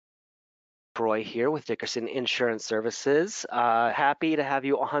Roy here with Dickerson Insurance Services. Happy to have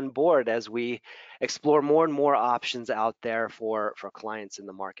you on board as we explore more and more options out there for clients in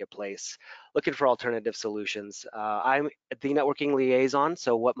the marketplace, looking for alternative solutions. I'm the networking liaison,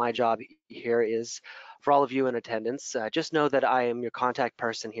 so what my job here is for all of you in attendance, just know that I am your contact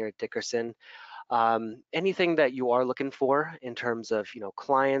person here at Dickerson. Anything that you are looking for in terms of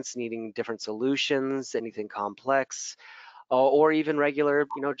clients needing different solutions, anything complex, or even regular,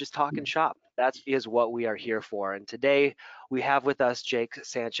 just talk and shop. That is what we are here for. And today we have with us Jake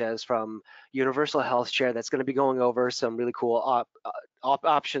Sanchez from Universal Health Share that's going to be going over some really cool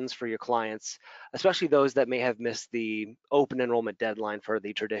options for your clients, especially those that may have missed the open enrollment deadline for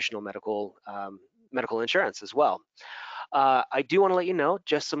the traditional medical insurance as well. I do want to let you know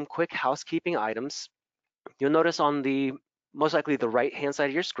just some quick housekeeping items. You'll notice on the most likely the right hand side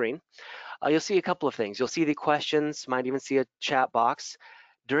of your screen, you'll see a couple of things. You'll see the questions, might even see a chat box.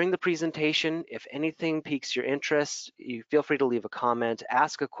 During the presentation, if anything piques your interest, you feel free to leave a comment,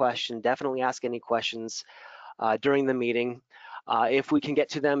 ask a question, definitely ask any questions during the meeting. If we can get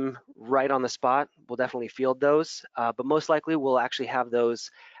to them right on the spot, we'll definitely field those, but most likely we'll actually have those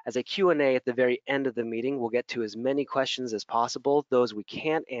as a Q&A at the very end of the meeting. We'll get to as many questions as possible. Those we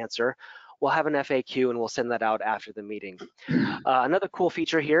can't answer, we'll have an FAQ and we'll send that out after the meeting. Another cool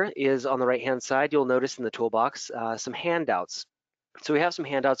feature here is on the right-hand side, you'll notice in the toolbox some handouts. So we have some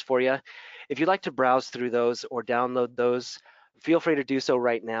handouts for you. If you'd like to browse through those or download those, feel free to do so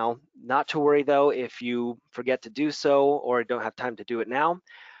right now. Not to worry though, if you forget to do so or don't have time to do it now,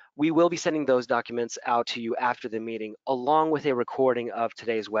 we will be sending those documents out to you after the meeting, along with a recording of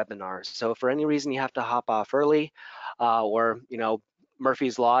today's webinar. So if for any reason you have to hop off early, or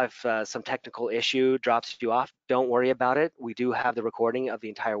Murphy's Law, if some technical issue drops you off, don't worry about it. We do have the recording of the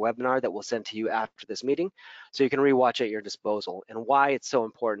entire webinar that we'll send to you after this meeting, so you can rewatch at your disposal, and why it's so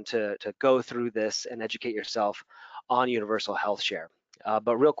important to go through this and educate yourself on Universal Health Share.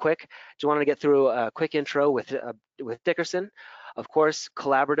 But real quick, just wanted to get through a quick intro with Dickerson. Of course,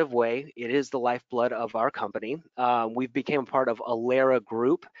 collaborative way, it is the lifeblood of our company. We've become part of Alera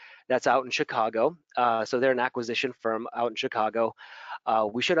Group that's out in Chicago. So they're an acquisition firm out in Chicago.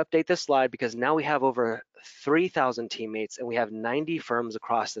 We should update this slide because now we have over 3,000 teammates and we have 90 firms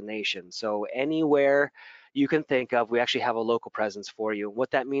across the nation. So anywhere you can think of, we actually have a local presence for you.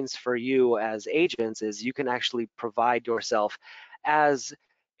 What that means for you as agents is you can actually provide yourself as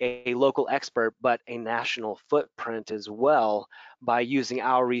a local expert, but a national footprint as well by using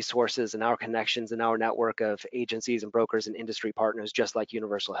our resources and our connections and our network of agencies and brokers and industry partners, just like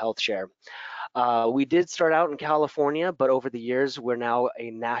Universal Health Share. We did start out in California, but over the years, we're now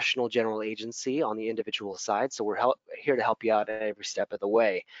a national general agency on the individual side. So we're here to help you out at every step of the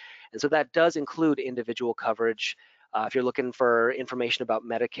way. And so that does include individual coverage. If you're looking for information about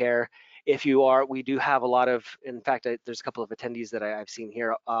Medicare, if you are, we do have a lot of, in fact, there's a couple of attendees that I've seen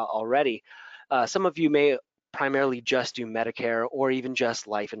here already. Some of you may primarily just do Medicare or even just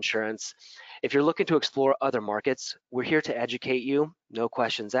life insurance. If you're looking to explore other markets, we're here to educate you. No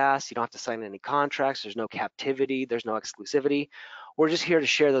questions asked. You don't have to sign any contracts. There's no captivity. There's no exclusivity. We're just here to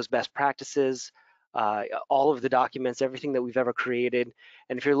share those best practices, all of the documents, everything that we've ever created.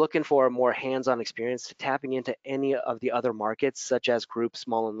 And if you're looking for a more hands-on experience to tapping into any of the other markets, such as group,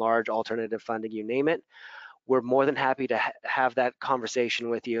 small and large, alternative funding, you name it, we're more than happy to have that conversation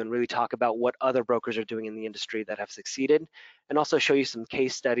with you and really talk about what other brokers are doing in the industry that have succeeded, and also show you some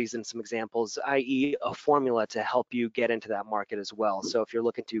case studies and some examples, i.e. a formula to help you get into that market as well. So if you're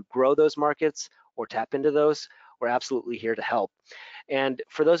looking to grow those markets or tap into those, we're absolutely here to help. And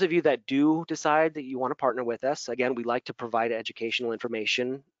for those of you that do decide that you want to partner with us, again, we like to provide educational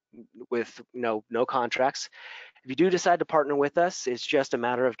information with no contracts. If you do decide to partner with us, it's just a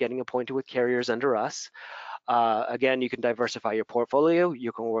matter of getting appointed with carriers under us. Again, you can diversify your portfolio.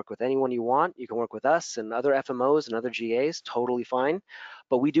 You can work with anyone you want. You can work with us and other FMOs and other GAs, totally fine.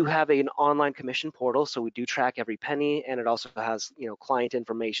 But we do have an online commission portal, so we do track every penny, and it also has client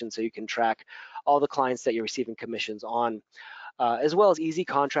information, so you can track all the clients that you're receiving commissions on. As well as easy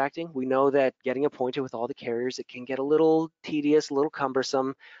contracting. We know that getting appointed with all the carriers, it can get a little tedious, a little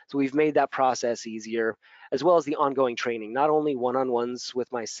cumbersome. So we've made that process easier, as well as the ongoing training, not only one-on-ones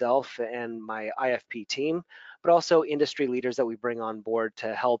with myself and my IFP team, but also industry leaders that we bring on board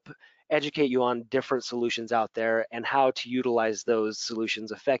to help educate you on different solutions out there and how to utilize those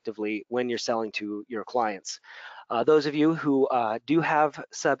solutions effectively when you're selling to your clients. Those of you who do have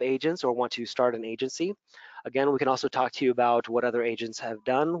sub-agents or want to start an agency, again, we can also talk to you about what other agents have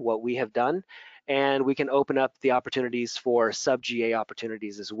done, what we have done, and we can open up the opportunities for sub-GA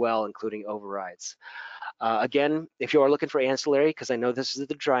opportunities as well, including overrides. Again, if you are looking for ancillary, because I know this is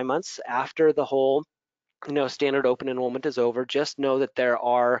the dry months, after the whole standard open enrollment is over, just know that there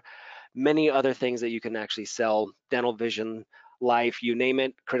are many other things that you can actually sell: dental, vision, life, you name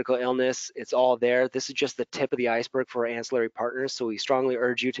it, critical illness, it's all there. This is just the tip of the iceberg for our ancillary partners. So we strongly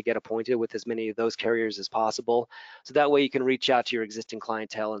urge you to get appointed with as many of those carriers as possible. So that way you can reach out to your existing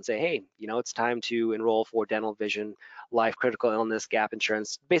clientele and say, hey, it's time to enroll for dental, vision, life, critical illness, gap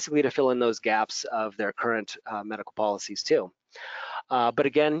insurance, basically to fill in those gaps of their current medical policies too. But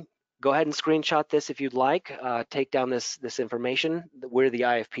again, go ahead and screenshot this if you'd like. Take down this information. We're the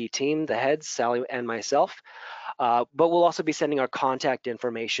IFP team, the heads, Sally and myself. But we'll also be sending our contact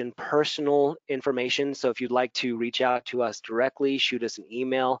information, personal information. So if you'd like to reach out to us directly, shoot us an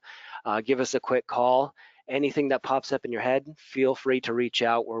email, give us a quick call. Anything that pops up in your head, feel free to reach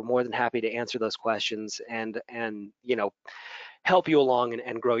out. We're more than happy to answer those questions and help you along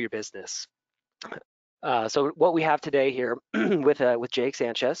and grow your business. So what we have today here with Jake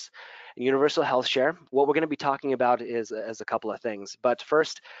Sanchez and Universal Health Share, what we're going to be talking about is a couple of things. But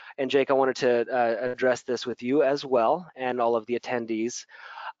first, and Jake, I wanted to address this with you as well and all of the attendees.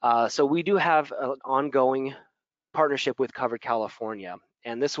 So we do have an ongoing partnership with Cover California,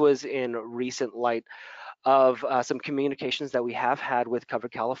 and this was in recent light of some communications that we have had with Cover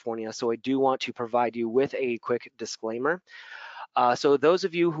California. So I do want to provide you with a quick disclaimer. So those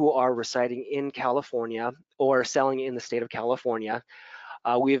of you who are residing in California or selling in the state of California,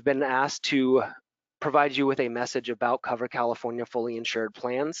 we have been asked to provide you with a message about Cover California fully insured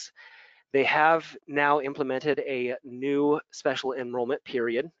plans. They have now implemented a new special enrollment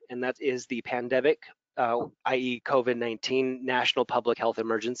period, and that is the pandemic, i.e. COVID-19 national public health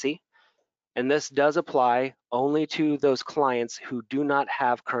emergency. And this does apply only to those clients who do not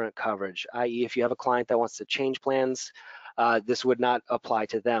have current coverage, i.e. if you have a client that wants to change plans, this would not apply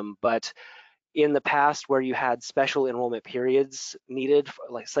to them. But in the past, where you had special enrollment periods needed,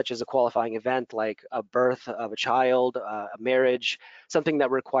 such as a qualifying event like a birth of a child, a marriage, something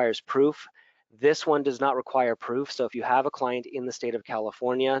that requires proof, this one does not require proof. So if you have a client in the state of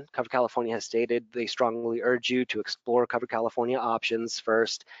California, Cover California has stated they strongly urge you to explore Cover California options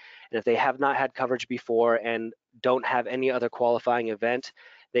first. And if they have not had coverage before and don't have any other qualifying event,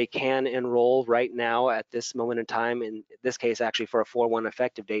 they can enroll right now at this moment in time, in this case actually for a 4/1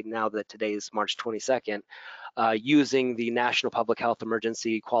 effective date, now that today is March 22nd, using the National Public Health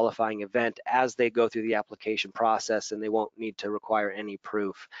Emergency qualifying event as they go through the application process, and they won't need to require any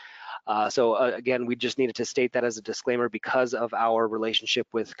proof. So again, we just needed to state that as a disclaimer because of our relationship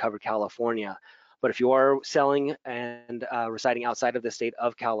with Cover California. But if you are selling and residing outside of the state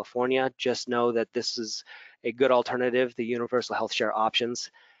of California, just know that this is a good alternative, the Universal Health Share options.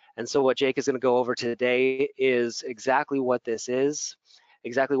 And so what Jake is going to go over today is exactly what this is,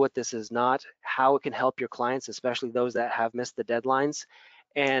 exactly what this is not, how it can help your clients, especially those that have missed the deadlines.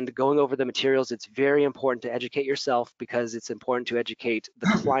 And going over the materials, it's very important to educate yourself because it's important to educate the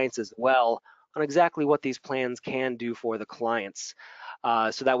clients as well on exactly what these plans can do for the clients.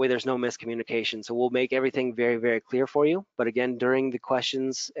 So that way there's no miscommunication. So we'll make everything very, very clear for you. But again, during the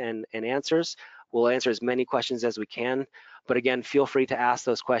questions and answers, we'll answer as many questions as we can. But again, feel free to ask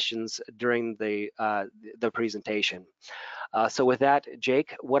those questions during the presentation. So with that,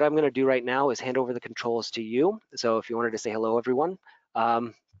 Jake, what I'm going to do right now is hand over the controls to you. So if you wanted to say hello, everyone,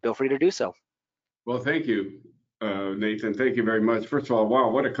 feel free to do so. Well, thank you, Nathan. Thank you very much. First of all, wow,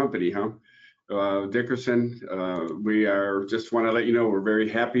 what a company, huh? Dickerson, we just want to let you know we're very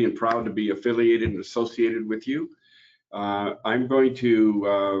happy and proud to be affiliated and associated with you. I'm going to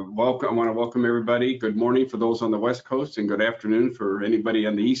I want to welcome everybody. Good morning for those on the West Coast and good afternoon for anybody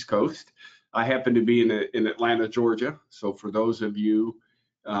on the East Coast. I happen to be in Atlanta, Georgia. So for those of you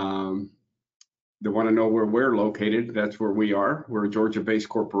that want to know where we're located, that's where we are. We're a Georgia-based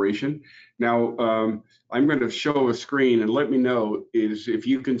corporation. Now, I'm going to show a screen and let me know if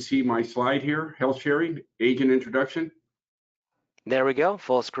you can see my slide here, health sharing, agent introduction. There we go,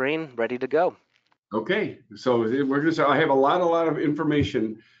 full screen, ready to go. Okay, so I have a lot of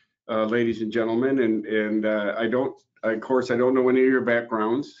information, ladies and gentlemen, and of course, I don't know any of your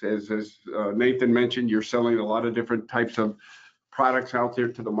backgrounds. As Nathan mentioned, you're selling a lot of different types of products out there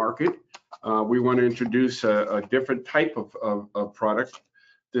to the market. We want to introduce a different type of product.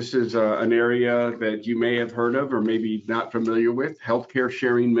 This is an area that you may have heard of or maybe not familiar with. Healthcare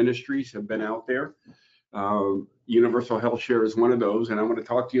sharing ministries have been out there. Universal Health Share is one of those, and I want to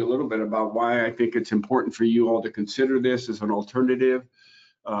talk to you a little bit about why I think it's important for you all to consider this as an alternative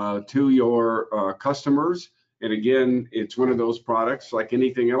to your customers. And again, it's one of those products like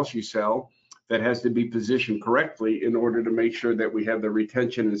anything else you sell that has to be positioned correctly in order to make sure that we have the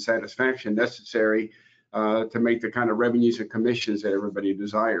retention and satisfaction necessary to make the kind of revenues and commissions that everybody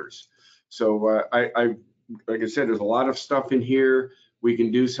desires. So like I said, there's a lot of stuff in here. We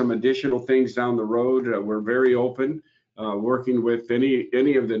can do some additional things down the road. We're very open, working with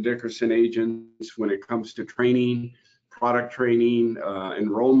any of the Dickerson agents when it comes to training, product training,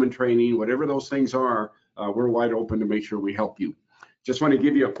 enrollment training, whatever those things are. We're wide open to make sure we help you. Just want to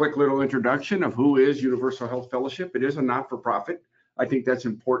give you a quick little introduction of who is Universal Health Fellowship. It is a not-for-profit. I think that's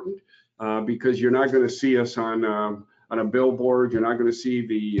important because you're not going to see us on a billboard. You're not going to see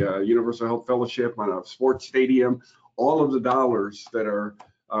the Universal Health Fellowship on a sports stadium. All of the dollars that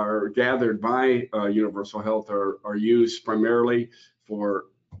are gathered by Universal Health are used primarily for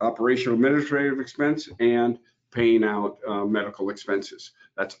operational administrative expense and paying out medical expenses.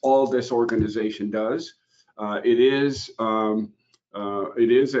 That's all this organization does. It is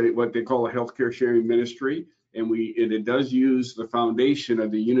what they call a healthcare sharing ministry, and it does use the foundation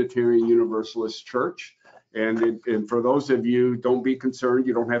of the Unitarian Universalist Church. And for those of you, don't be concerned.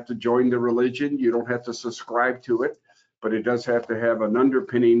 You don't have to join the religion. You don't have to subscribe to it, but it does have to have an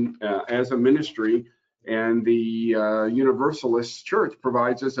underpinning as a ministry. And the Universalist Church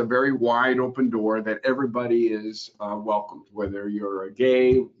provides us a very wide open door that everybody is welcomed, whether you're a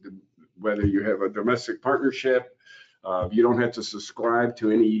gay, whether you have a domestic partnership. You don't have to subscribe to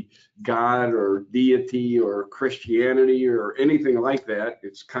any God or deity or Christianity or anything like that.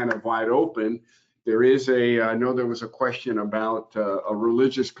 It's kind of wide open. There is I know there was a question about a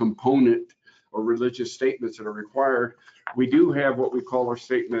religious component or religious statements that are required. We do have what we call our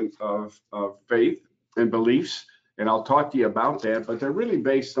statement of faith and beliefs, and I'll talk to you about that, but they're really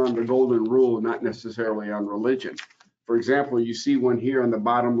based on the golden rule, not necessarily on religion. For example, you see one here on the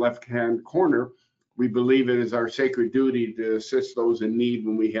bottom left-hand corner. We believe it is our sacred duty to assist those in need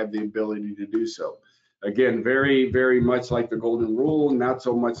when we have the ability to do so. Again, very, very much like the golden rule, not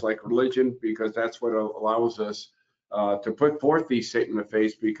so much like religion, because that's what allows us to put forth these statements of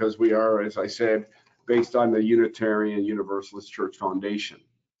faith, because we are, as I said, based on the Unitarian Universalist Church Foundation.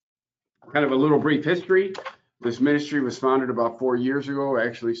 Kind of a little brief history. This ministry was founded about 4 years ago. I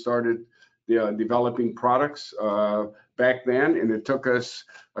actually started developing products back then, and it took us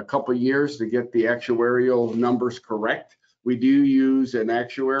a couple years to get the actuarial numbers correct. We do use an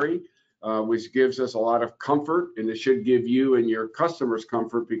actuary, which gives us a lot of comfort, and it should give you and your customers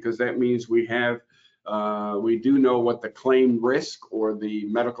comfort, because that means we do know what the claim risk or the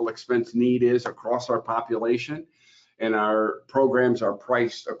medical expense need is across our population, and our programs are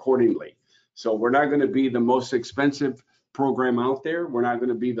priced accordingly. So we're not going to be the most expensive program out there. We're not going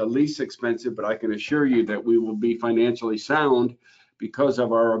to be the least expensive, but I can assure you that we will be financially sound because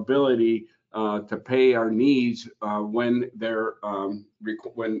of our ability to pay our needs when they're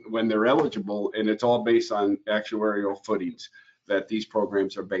eligible, and it's all based on actuarial footings that these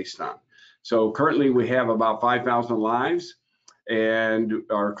programs are based on. So currently we have about 5,000 lives, and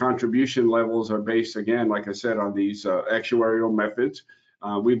our contribution levels are based, again, like I said, on these actuarial methods.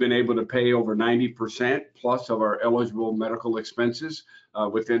 We've been able to pay over 90% plus of our eligible medical expenses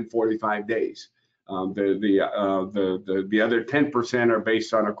within 45 days. The other 10% are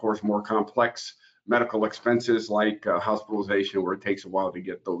based on, of course, more complex medical expenses like hospitalization, where it takes a while to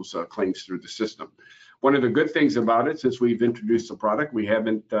get those claims through the system. One of the good things about it, since we've introduced the product, we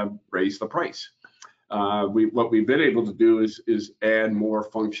haven't raised the price. What we've been able to do is add more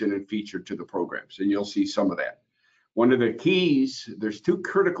function and feature to the programs, and you'll see some of that. One of the keys, there's two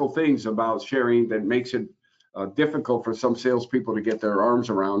critical things about sharing that makes it difficult for some salespeople to get their arms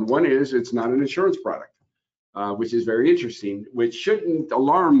around. One is it's not an insurance product, which is very interesting, which shouldn't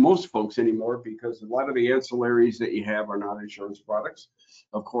alarm most folks anymore, because a lot of the ancillaries that you have are not insurance products.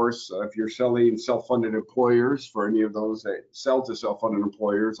 Of course, if you're selling self-funded employers, for any of those that sell to self-funded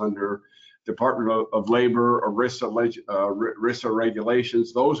employers under Department of Labor or RISA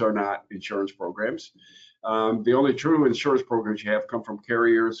regulations, those are not insurance programs. The only true insurance programs you have come from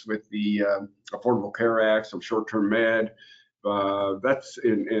carriers with the Affordable Care Act, some short-term med, that's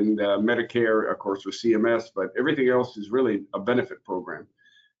in Medicare, of course, with CMS, but everything else is really a benefit program.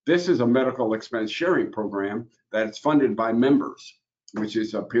 This is a medical expense sharing program that's funded by members, which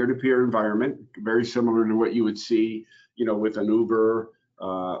is a peer-to-peer environment, very similar to what you would see, with an Uber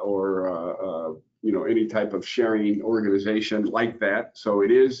or any type of sharing organization like that. So it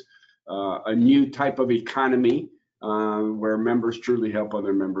is a new type of economy where members truly help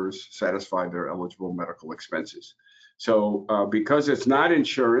other members satisfy their eligible medical expenses. So because it's not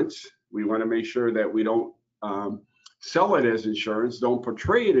insurance, we want to make sure that we don't sell it as insurance, don't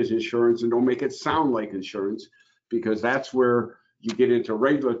portray it as insurance, and don't make it sound like insurance, because that's where you get into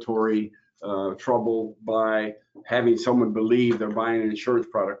regulatory trouble by having someone believe they're buying an insurance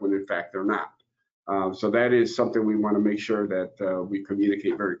product when in fact they're not. So that is something we want to make sure that we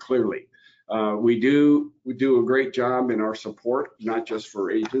communicate very clearly. We do a great job in our support, not just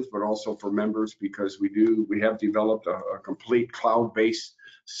for agents, but also for members, because we have developed a complete cloud-based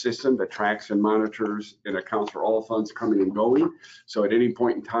system that tracks and monitors and accounts for all funds coming and going. So at any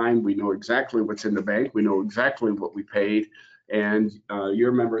point in time, we know exactly what's in the bank. We know exactly what we paid. And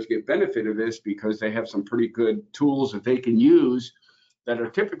your members get benefit of this because they have some pretty good tools that they can use that are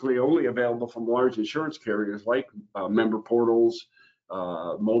typically only available from large insurance carriers, like member portals,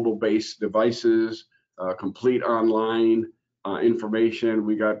 mobile-based devices, complete online information.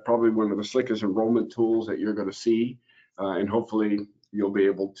 We got probably one of the slickest enrollment tools that you're going to see, and hopefully you'll be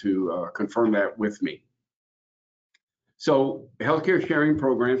able to confirm that with me. So healthcare sharing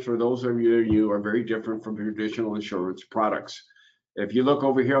programs, for those of you, are very different from traditional insurance products. If you look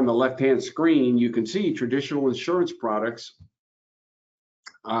over here on the left-hand screen, you can see traditional insurance products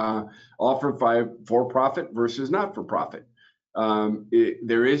offered by for-profit versus not-for-profit.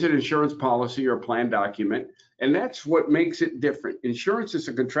 There is an insurance policy or plan document, and that's what makes it different. Insurance is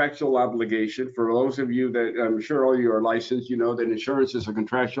a contractual obligation. For those of you that, I'm sure all of you are licensed, you know that insurance is a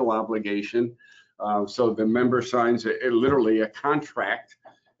contractual obligation. So the member signs literally a contract,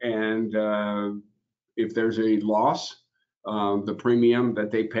 and if there's a loss, the premium that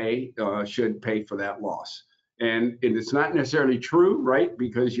they pay should pay for that loss. And it's not necessarily true, right?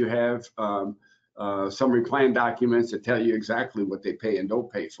 Because you have summary plan documents that tell you exactly what they pay and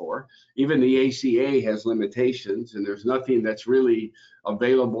don't pay for. Even the ACA has limitations, and there's nothing that's really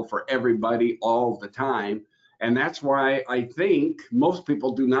available for everybody all the time. And that's why I think most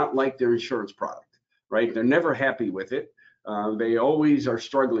people do not like their insurance product, right? They're never happy with it. They always are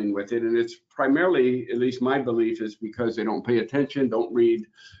struggling with it. And it's primarily, at least my belief, is because they don't pay attention, don't read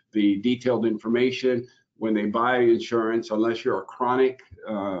the detailed information when they buy insurance, unless you're a chronic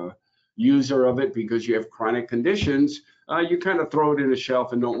user of it because you have chronic conditions. You kind of throw it in a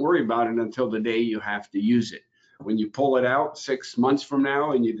shelf and don't worry about it until the day you have to use it. When you pull it out 6 months from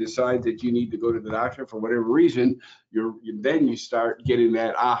now and you decide that you need to go to the doctor for whatever reason, then you start getting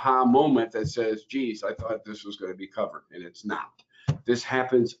that aha moment that says, geez, I thought this was going to be covered, and it's not. This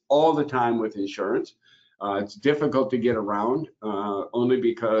happens all the time with insurance. It's difficult to get around only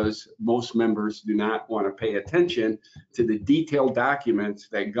because most members do not want to pay attention to the detailed documents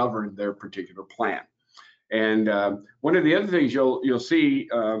that govern their particular plan. And one of the other things you'll see,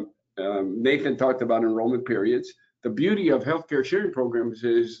 Nathan talked about enrollment periods. The beauty of healthcare sharing programs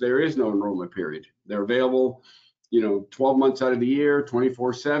is there is no enrollment period. They're available, 12 months out of the year,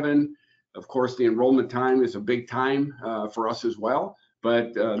 24/7. Of course, the enrollment time is a big time for us as well.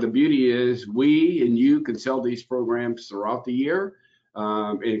 But the beauty is we and you can sell these programs throughout the year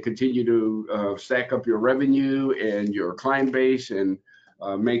and continue to stack up your revenue and your client base and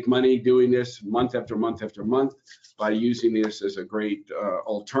make money doing this month after month after month by using this as a great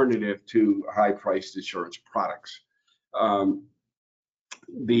alternative to high-priced insurance products.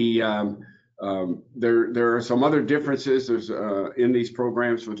 There are some other differences in these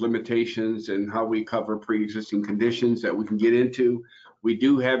programs with limitations and how we cover pre-existing conditions that we can get into. We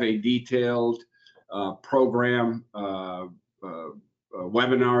do have a detailed program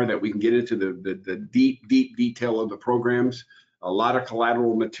webinar that we can get into the deep detail of the programs. A lot of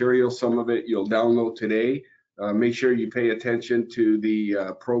collateral material, some of it you'll download today. Make sure you pay attention to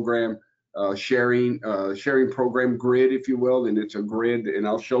the program sharing program grid, if you will, and it's a grid, and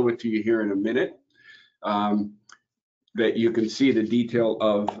I'll show it to you here in a minute, that you can see the detail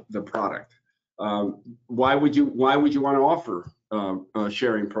of the product. Why would you want to offer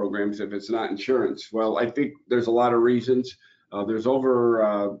sharing programs if it's not insurance? Well, I think there's a lot of reasons. There's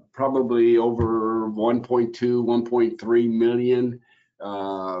probably over 1.2, 1.3 million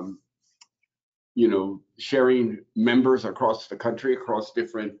sharing members across the country, across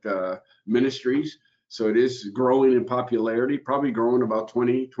different ministries. So it is growing in popularity, probably growing about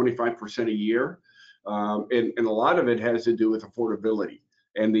 20-25% a year. And a lot of it has to do with affordability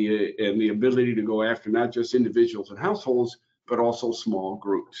and the ability to go after not just individuals and households, but also small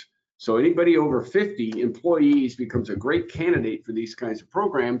groups. So anybody over 50 employees becomes a great candidate for these kinds of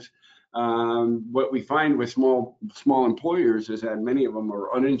programs. What we find with small employers is that many of them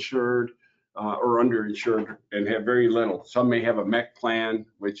are uninsured or underinsured and have very little. Some may have a MEC plan,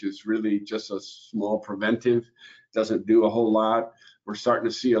 which is really just a small preventive, doesn't do a whole lot. We're starting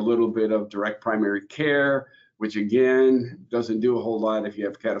to see a little bit of direct primary care. which again doesn't do a whole lot if you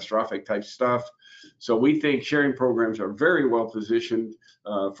have catastrophic type stuff. So we think sharing programs are very well positioned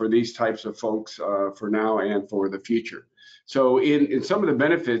for these types of folks for now and for the future. So in some of the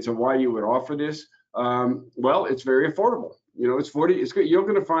benefits of why you would offer this, well, it's very affordable. You know, you're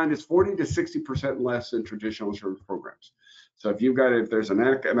going to find it's 40 to 60% less than traditional insurance programs. So if there's an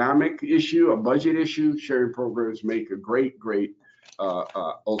economic issue, a budget issue, sharing programs make a great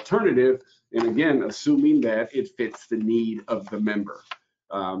alternative. And again, assuming that it fits the need of the member.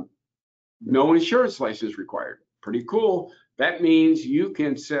 No insurance license required. Pretty cool. That means you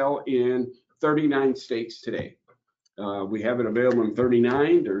can sell in 39 states today. We have it available in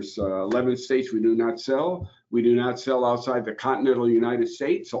 39. There's 11 states we do not sell. We do not sell outside the continental United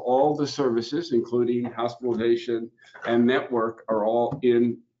States. So all the services, including hospitalization and network, are all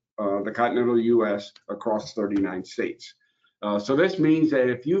in the continental US across 39 states. So this means that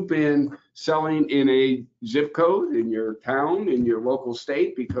if you've been selling in a zip code in your town, in your local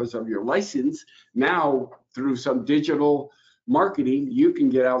state because of your license, now through some digital marketing, you can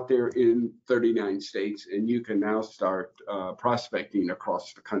get out there in 39 states and you can now start prospecting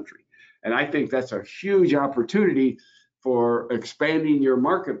across the country. And I think that's a huge opportunity for expanding your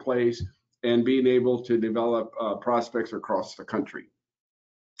marketplace and being able to develop prospects across the country.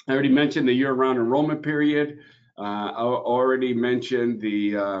 I already mentioned the year-round enrollment period. I already mentioned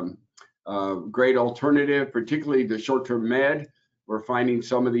the great alternative, particularly the short-term med. We're finding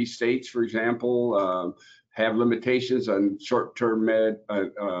some of these states, for example, have limitations on short-term med,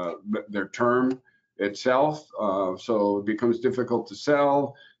 their term itself, so it becomes difficult to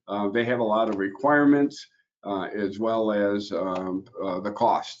sell. They have a lot of requirements as well as the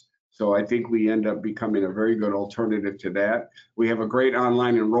cost. So I think we end up becoming a very good alternative to that. We have a great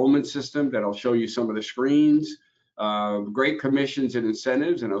online enrollment system that I'll show you some of the screens. Great commissions and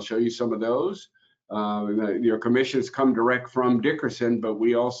incentives, and I'll show you some of those. Your commissions come direct from Dickerson, but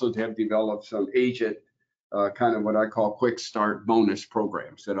we also have developed some agent kind of what I call quick start bonus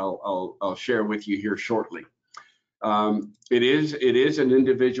programs that I'll share with you here shortly. It is an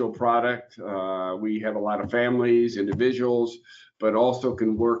individual product. We have a lot of families, individuals, but also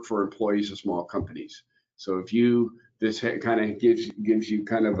can work for employees of small companies. So this kind of gives you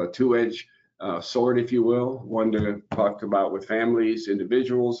kind of a two-edged sword, if you will, one to talk about with families,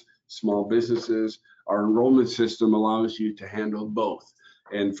 individuals, small businesses. Our enrollment system allows you to handle both.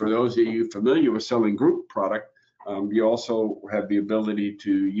 And for those of you familiar with selling group product, you also have the ability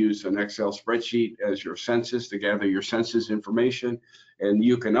to use an Excel spreadsheet as your census to gather your census information. And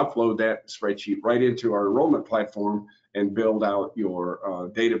you can upload that spreadsheet right into our enrollment platform and build out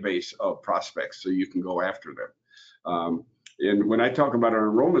your database of prospects so you can go after them. And when I talk about our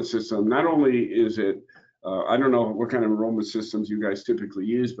enrollment system, not only is it, I don't know what kind of enrollment systems you guys typically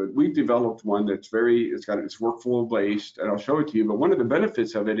use, but we've developed one that's it's workflow based, and I'll show it to you. But one of the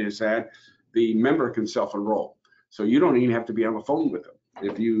benefits of it is that the member can self-enroll. So you don't even have to be on the phone with them.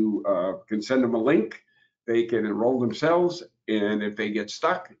 If you can send them a link, they can enroll themselves. And if they get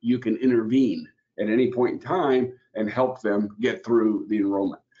stuck, you can intervene at any point in time and help them get through the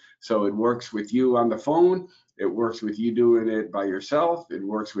enrollment. So it works with you on the phone. It works with you doing it by yourself. It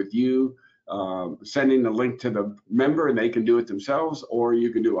works with you sending the link to the member and they can do it themselves, or you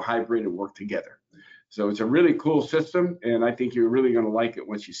can do a hybrid and work together. So it's a really cool system, and I think you're really going to like it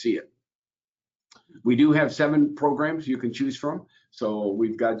once you see it. We do have 7 programs you can choose from. So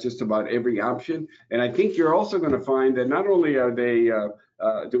we've got just about every option. And I think you're also going to find that not only are they,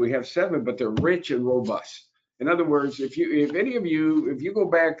 do we have 7, but they're rich and robust. In other words, if any of you go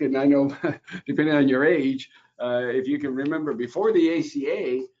back, and I know depending on your age, if you can remember before the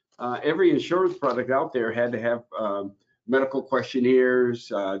ACA, every insurance product out there had to have medical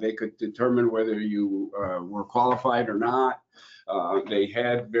questionnaires. They could determine whether you were qualified or not. They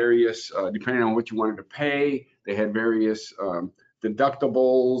had various, depending on what you wanted to pay, they had various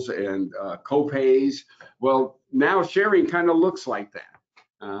deductibles and co-pays. Well, now sharing kind of looks like that.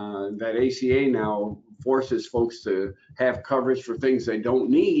 That ACA now forces folks to have coverage for things they don't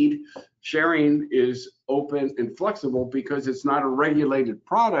need. Sharing is open and flexible because it's not a regulated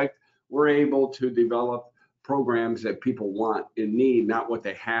product. We're able to develop programs that people want and need, not what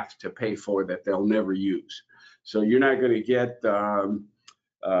they have to pay for that they'll never use. So you're not going to get,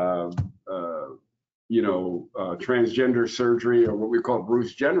 transgender surgery, or what we call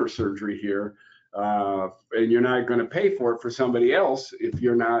Bruce Jenner surgery here, and you're not going to pay for it for somebody else if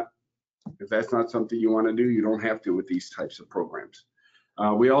that's not something you want to do. You don't have to with these types of programs.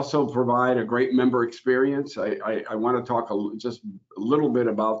 We also provide a great member experience. I want to talk just a little bit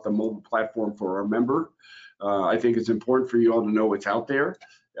about the mobile platform for our member. I think it's important for you all to know what's out there.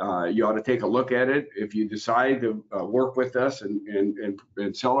 You ought to take a look at it. If you decide to work with us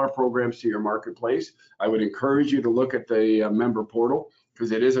and sell our programs to your marketplace, I would encourage you to look at the member portal,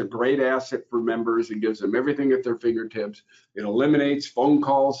 because it is a great asset for members. It gives them everything at their fingertips. It eliminates phone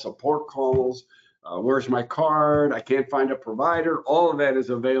calls, support calls. Where's my card? I can't find a provider. All of that is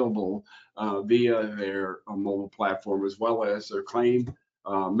available via their mobile platform, as well as their claim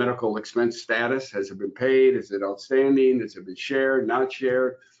medical expense status. Has it been paid? Is it outstanding? Has it been shared, not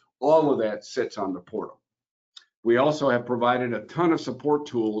shared? All of that sits on the portal. We also have provided a ton of support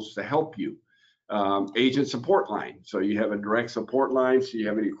tools to help you. Agent support line. So you have a direct support line. So you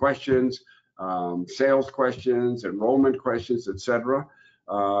have any questions, sales questions, enrollment questions, etc.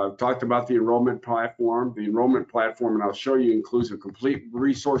 Talked about the enrollment platform. The enrollment platform, and I'll show you, includes a complete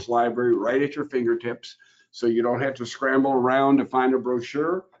resource library right at your fingertips. So you don't have to scramble around to find a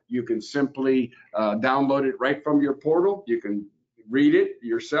brochure. You can simply download it right from your portal. You can read it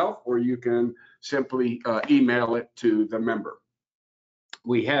yourself, or you can simply email it to the member.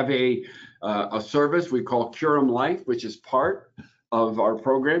 We have a service we call Curum Life, which is part of our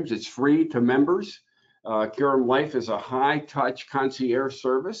programs. It's free to members. Curum Life is a high-touch concierge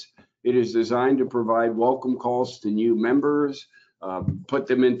service. It is designed to provide welcome calls to new members, put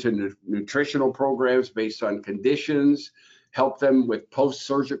them into nutritional programs based on conditions, help them with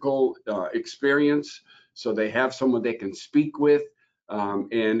post-surgical experience, so they have someone they can speak with,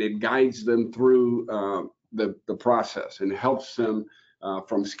 and it guides them through the process and helps them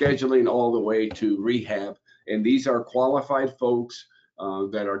from scheduling all the way to rehab. And these are qualified folks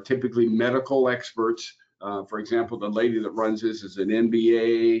that are typically medical experts. For example, the lady that runs this is an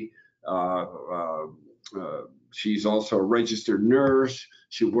MBA. She's also a registered nurse.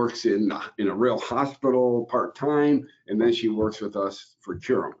 She works in a real hospital part-time, and then she works with us for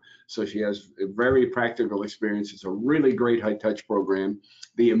Curum. So she has a very practical experience. It's a really great high-touch program.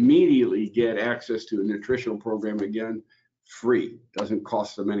 They immediately get access to a nutritional program, again, free. Doesn't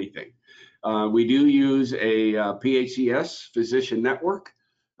cost them anything. We do use a PHCS physician network,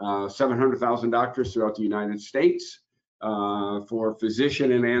 700,000 doctors throughout the United States for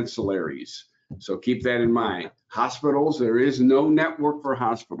physician and ancillaries. So keep that in mind. Hospitals, there is no network for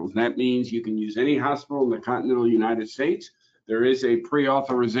hospitals. That means you can use any hospital in the continental United States. There is a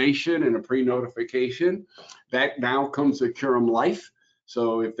pre-authorization and a pre-notification. That now comes to Curum Life.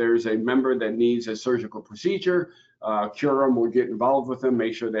 So if there's a member that needs a surgical procedure, Curum will get involved with them,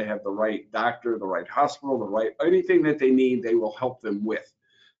 make sure they have the right doctor, the right hospital, the right, anything that they need, they will help them with.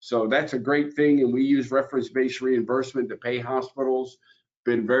 So that's a great thing. And we use reference-based reimbursement to pay hospitals.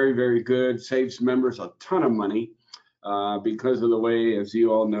 Been very, very good, saves members a ton of money because of the way, as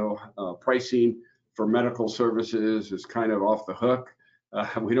you all know, pricing for medical services is kind of off the hook.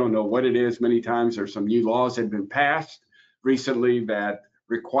 We don't know what it is. Many times there's some new laws that have been passed recently that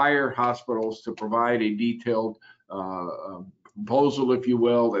require hospitals to provide a detailed proposal, if you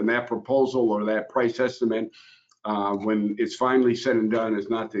will, and that proposal or that price estimate, when it's finally said and done,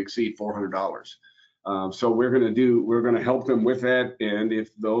 is not to exceed $400. So we're going to help them with that. And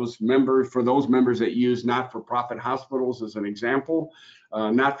if for those members that use not-for-profit hospitals as an example,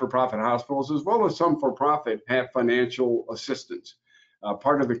 not-for-profit hospitals, as well as some for-profit, have financial assistance.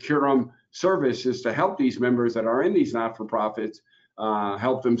 Part of the Curum service is to help these members that are in these not-for-profits,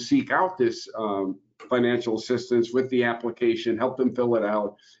 help them seek out this financial assistance with the application, help them fill it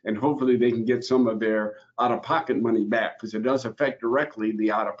out, and hopefully they can get some of their out-of-pocket money back, because it does affect directly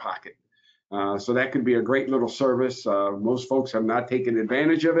the out-of-pocket. So that could be a great little service. Most folks have not taken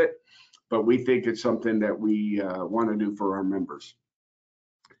advantage of it, but we think it's something that we want to do for our members.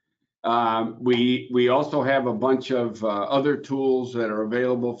 We also have a bunch of other tools that are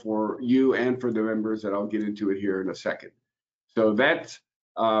available for you and for the members that I'll get into it here in a second. So that's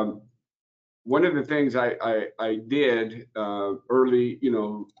one of the things I did early,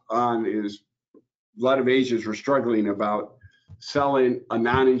 on is a lot of agents were struggling about selling a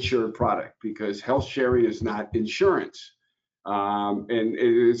non-insured product because health sharing is not insurance. And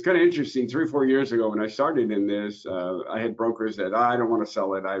it's kind of interesting. 3 or 4 years ago when I started in this, I had brokers that I don't want to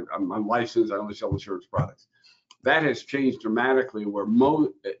sell it. I'm licensed. I only sell insurance products. That has changed dramatically where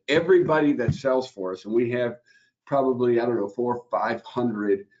everybody that sells for us, and we have probably, 400 or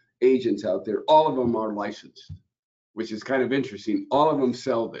 500 agents out there, all of them are licensed, which is kind of interesting. All of them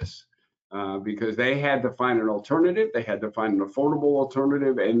sell this. Because they had to find an alternative, they had to find an affordable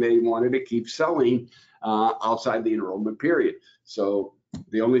alternative, and they wanted to keep selling outside the enrollment period. So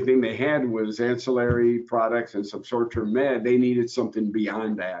the only thing they had was ancillary products and some short-term med. They needed something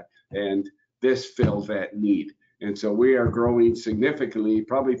beyond that, and this fills that need. And so we are growing significantly,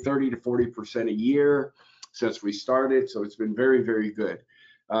 probably 30 to 40% a year since we started. So it's been very, very good.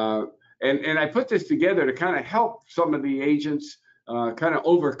 And I put this together to kind of help some of the agents kind of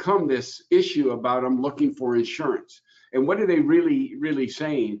overcome this issue about them looking for insurance. And what are they really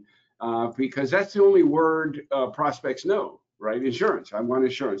saying? Because that's the only word prospects know, right? Insurance. I want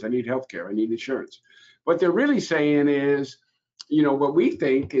insurance. I need health care. I need insurance. What they're really saying is, what we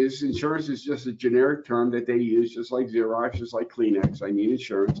think is insurance is just a generic term that they use, just like Xerox, just like Kleenex. I need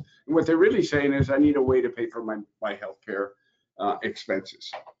insurance. And what they're really saying is, I need a way to pay for my health care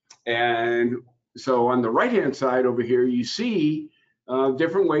expenses. And so on the right-hand side over here, you see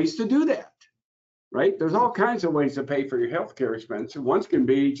different ways to do that, right? There's all kinds of ways to pay for your healthcare expense. One can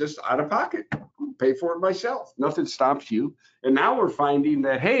be just out of pocket, pay for it myself. Nothing stops you. And now we're finding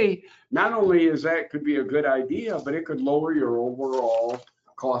that, hey, not only is that could be a good idea, but it could lower your overall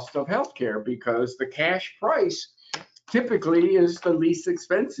cost of healthcare because the cash price typically is the least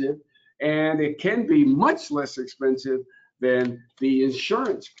expensive, and it can be much less expensive than the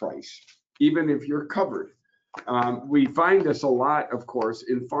insurance price, even if you're covered. We find this a lot, of course,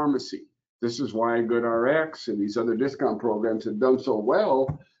 in pharmacy. This is why GoodRx and these other discount programs have done so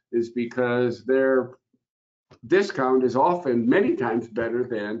well, is because their discount is often many times better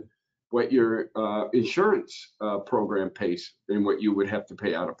than what your insurance program pays and what you would have to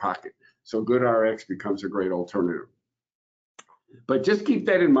pay out of pocket. So GoodRx becomes a great alternative. But just keep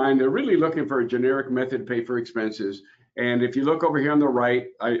that in mind. They're really looking for a generic method to pay for expenses. And if you look over here on the right,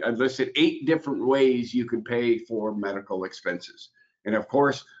 I listed 8 different ways you can pay for medical expenses. And of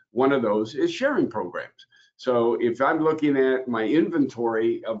course, one of those is sharing programs. So if I'm looking at my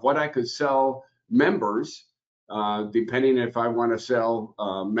inventory of what I could sell members, depending if I want to sell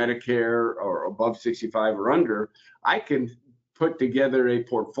Medicare or above 65 or under, I can put together a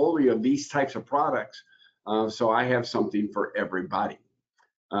portfolio of these types of products. So I have something for everybody.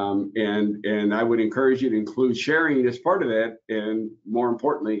 And I would encourage you to include sharing as part of that, and more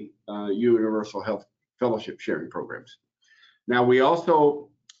importantly, Universal Health Fellowship sharing programs. Now, we also,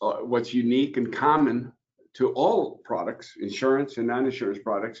 what's unique and common to all products, insurance and non-insurance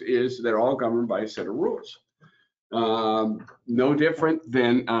products, is they're all governed by a set of rules. No different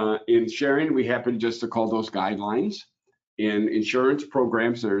than in sharing, we happen just to call those guidelines. In insurance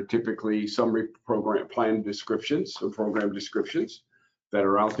programs, there are typically summary program plan descriptions or program descriptions that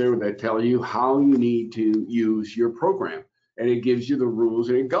are out there that tell you how you need to use your program. And it gives you the rules,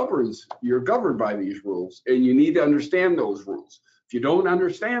 and it governs, you're governed by these rules, and you need to understand those rules. If you don't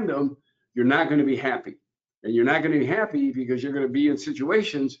understand them, you're not going to be happy. And you're not going to be happy because you're going to be in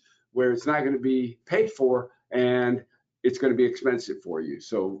situations where it's not going to be paid for, and it's going to be expensive for you.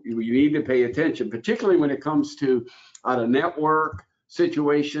 So you need to pay attention, particularly when it comes to out-of-network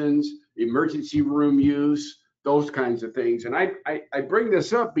situations, emergency room use, those kinds of things. And I bring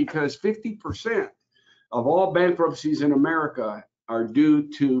this up because 50% of all bankruptcies in America are due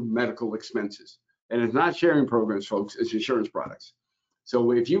to medical expenses. And it's not sharing programs, folks, it's insurance products.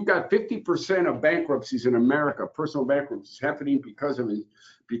 So if you've got 50% of bankruptcies in America, personal bankruptcies happening because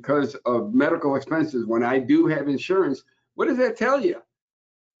of medical expenses, when I do have insurance, what does that tell you?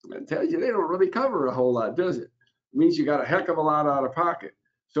 It tells you they don't really cover a whole lot, does it? It means you got a heck of a lot out of pocket.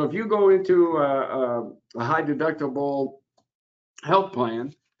 So if you go into a high deductible health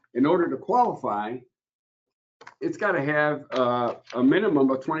plan, in order to qualify, it's got to have a minimum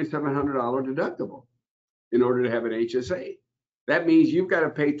of $2,700 deductible in order to have an HSA. That means you've got to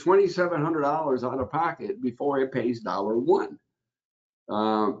pay $2,700 out of pocket before it pays $1.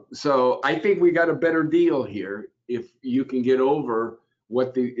 So I think we got a better deal here if you can get over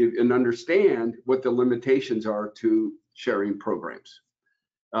and understand what the limitations are to sharing programs.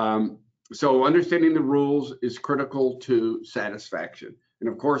 So understanding the rules is critical to satisfaction. And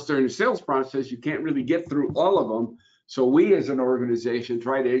of course, during the sales process, you can't really get through all of them. So we as an organization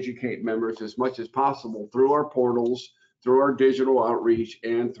try to educate members as much as possible through our portals, through our digital outreach,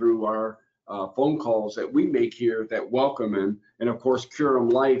 and through our phone calls that we make here that welcome them. And of course, Cure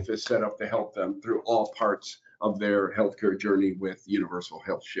Life is set up to help them through all parts of their healthcare journey with Universal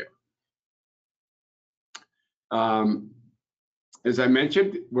Health Share. As I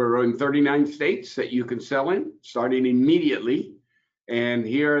mentioned, we're in 39 states that you can sell in, starting immediately. And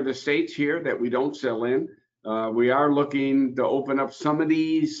here are the states here that we don't sell in. We are looking to open up some of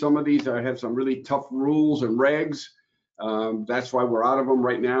these. Some of these have some really tough rules and regs. That's why we're out of them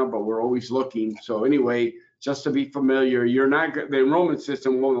right now, but we're always looking. So anyway, just to be familiar, the enrollment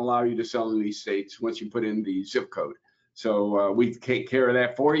system won't allow you to sell in these states once you put in the zip code. So we take care of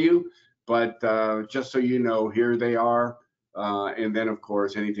that for you. But just so you know, here they are. And then, of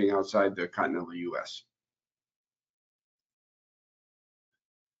course, anything outside the continental U.S.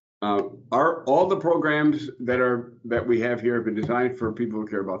 all the programs that we have here have been designed for people who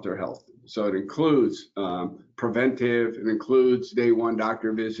care about their health. So it includes preventive, it includes day one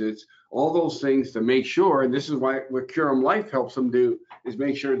doctor visits, all those things to make sure, and this is what Curum Life helps them do, is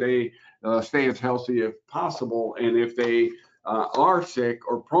make sure they stay as healthy as possible. And if they are sick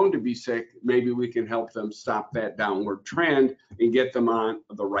or prone to be sick, maybe we can help them stop that downward trend and get them on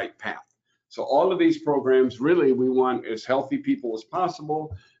the right path. So all of these programs, really, we want as healthy people as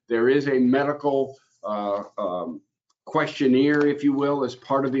possible. There is a medical questionnaire, if you will, as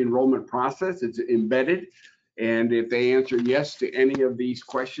part of the enrollment process. It's embedded. And if they answer yes to any of these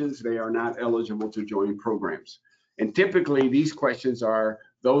questions, they are not eligible to join programs. And typically, these questions are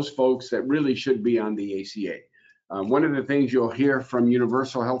those folks that really should be on the ACA. One of the things you'll hear from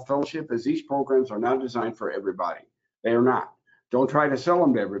Universal Health Fellowship is these programs are not designed for everybody. They are not. Don't try to sell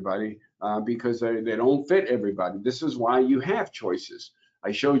them to everybody because they don't fit everybody. This is why you have choices.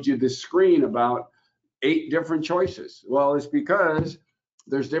 I showed you this screen about 8 different choices. Well, it's because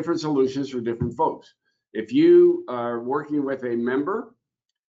there's different solutions for different folks. If you are working with a member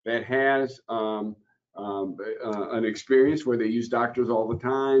that has an experience where they use doctors all the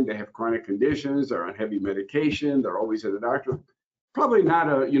time, they have chronic conditions, they're on heavy medication, they're always at a doctor, probably not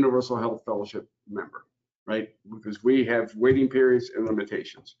a Universal Health Fellowship member, right? Because we have waiting periods and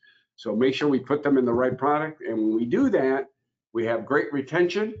limitations. So make sure we put them in the right product. And when we do that, we have great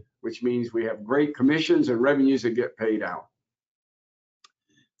retention, which means we have great commissions and revenues that get paid out.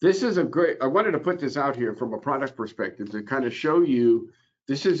 This is I wanted to put this out here from a product perspective to kind of show you,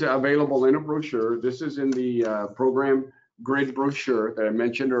 this is available in a brochure. This is in the program grid brochure that I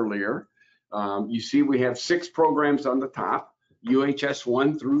mentioned earlier. You see we have 6 programs on the top, UHS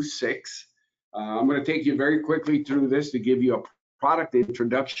 1 through 6. I'm going to take you very quickly through this to give you a product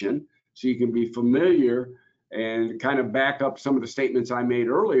introduction so you can be familiar and kind of back up some of the statements I made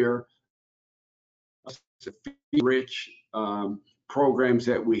earlier. Rich programs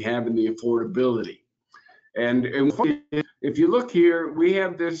that we have in the affordability. And if you look here, we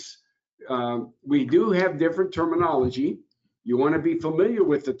have this, we do have different terminology. You want to be familiar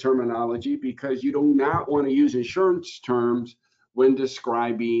with the terminology because you do not want to use insurance terms when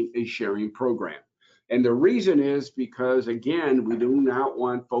describing a sharing program. And the reason is because, again, we do not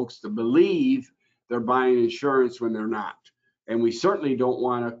want folks to believe they're buying insurance when they're not. And we certainly don't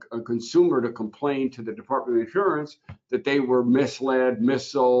want a consumer to complain to the Department of Insurance that they were misled,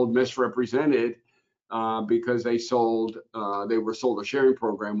 missold, misrepresented because they were sold a sharing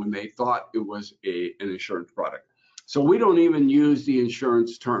program when they thought it was an insurance product. So we don't even use the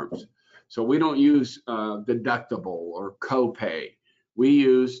insurance terms. So we don't use deductible or copay. We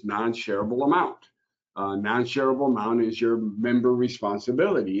use non-shareable amount. Non-shareable amount is your member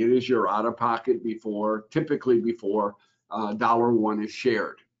responsibility. It is your out-of-pocket typically before $1 is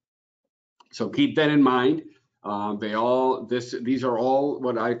shared. So keep that in mind. These are all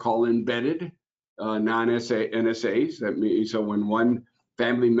what I call embedded non-NSAs. That means so when one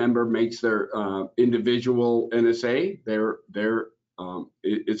family member makes their individual NSA,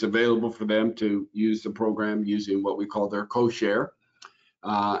 it's available for them to use the program using what we call their co-share.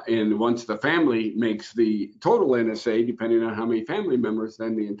 And once the family makes the total NSA, depending on how many family members,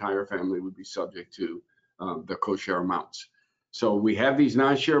 then the entire family would be subject to the co-share amounts. So we have these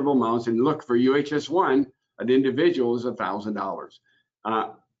non-shareable amounts, and look, for UHS-1, an individual is $1,000.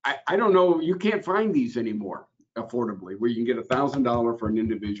 I don't know, you can't find these anymore affordably, where you can get $1,000 for an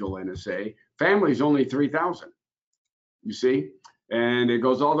individual NSA. Family is only $3,000, you see? And it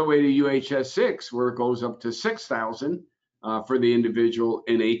goes all the way to UHS-6, where it goes up to $6,000 for the individual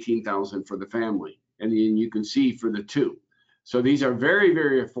and $18,000 for the family. And then you can see for the 2. So these are very,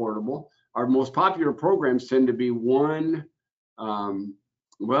 very affordable. Our most popular programs tend to be 1,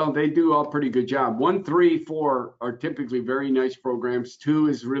 well, they do a pretty good job. 1, 3, 4 are typically very nice programs. 2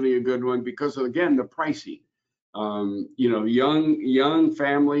 is really a good one because of, again, the pricing. You know, young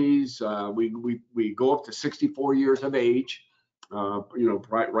families, we go up to 64 years of age, you know,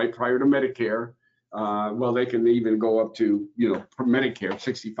 right prior to Medicare. Well, they can even go up to, you know, Medicare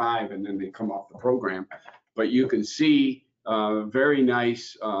 65, and then they come off the program. But you can see very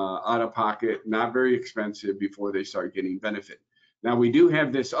nice out of pocket, not very expensive before they start getting benefit. Now we do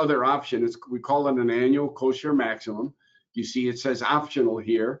have this other option. We call it an annual co-share maximum. You see it says optional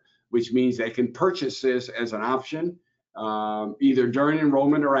here, which means they can purchase this as an option either during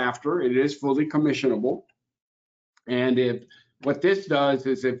enrollment or after. It is fully commissionable. And what this does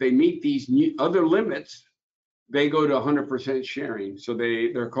is if they meet these other limits, they go to 100% sharing. So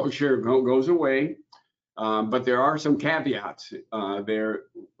their co-share goes away. But there are some caveats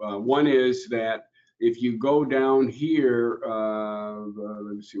one is that if you go down here,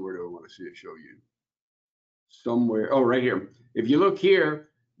 let me see, where do I want to see it show you? Somewhere, oh, right here. If you look here,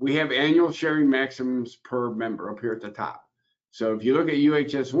 we have annual sharing maximums per member up here at the top. So if you look at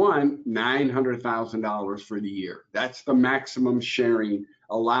UHS-1, $900,000 for the year. That's the maximum sharing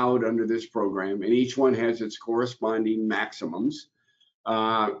allowed under this program, and each one has its corresponding maximums.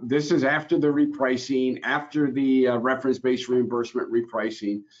 This is after the repricing, after the reference-based reimbursement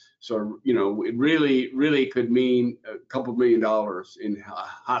repricing. So, you know, it really could mean a couple $1 million in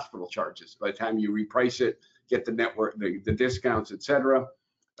hospital charges by the time you reprice it, get the network, the discounts, et cetera.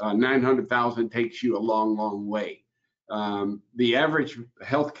 900,000 takes you a long way. The average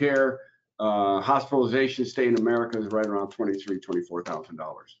healthcare hospitalization stay in America is right around $23,000,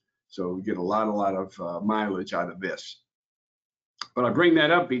 $24,000. So we get a lot of mileage out of this. But I bring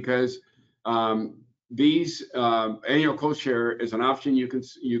that up because these annual co-share is an option you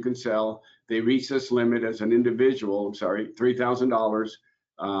can sell. They reach this limit as an individual. I'm sorry,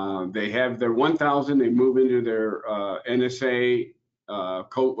 $3,000. They have their 1,000. They move into their NSA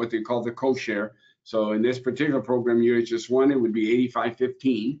what they call the co-share. So in this particular program, UHS-1, it would be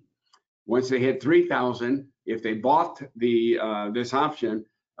 $85.15. Once they hit 3,000, if they bought the this option,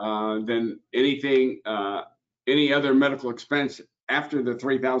 then any other medical expense after the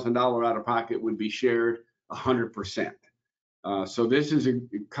 $3,000 out of pocket would be shared 100%. So this is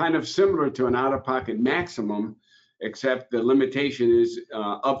kind of similar to an out-of-pocket maximum, except the limitation is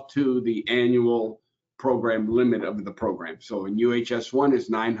up to the annual program limit of the program. So in UHS-1 is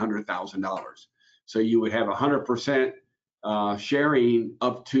 $900,000. So you would have 100% sharing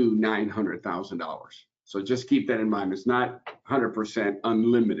up to $900,000. So just keep that in mind. It's not 100%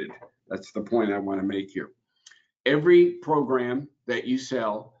 unlimited. That's the point I want to make here. Every program that you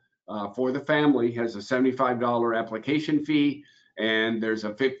sell for the family has a $75 application fee, and there's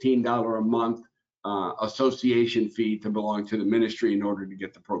a $15 a month association fee to belong to the ministry in order to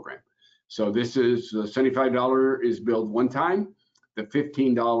get the program. So this is the $75 is billed one time. The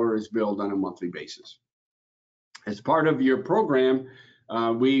 $15 is billed on a monthly basis. As part of your program,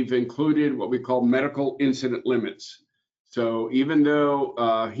 we've included what we call medical incident limits. So even though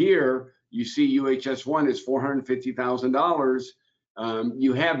here you see UHS-1 is $450,000,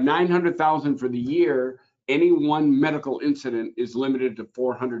 you have $900,000 for the year. Any one medical incident is limited to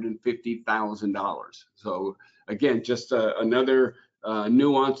 $450,000. So again, just another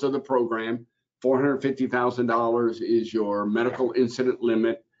nuance of the program. $450,000 is your medical incident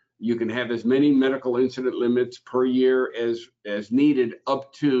limit. You can have as many medical incident limits per year as needed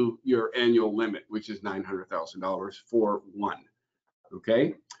up to your annual limit, which is $900,000 for one.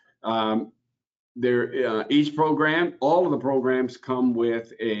 Okay. Each program, all of the programs come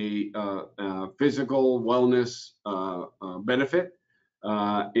with a physical wellness benefit,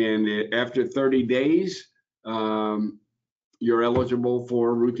 and after 30 days, you're eligible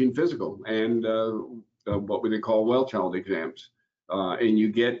for routine physical and what they call well child exams, and you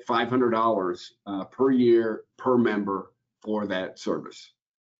get $500 per year per member for that service.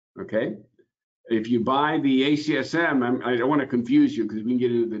 Okay. If you buy the ACSM, I don't want to confuse you because we can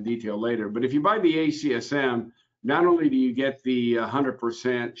get into the detail later, but if you buy the ACSM, not only do you get the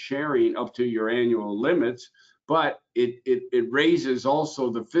 100% sharing up to your annual limits, but it raises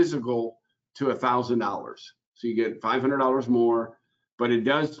also the physical to $1,000. So you get $500 more, but it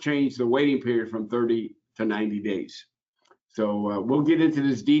does change the waiting period from 30 to 90 days. So we'll get into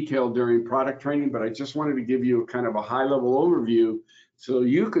this detail during product training, but I just wanted to give you kind of a high-level overview so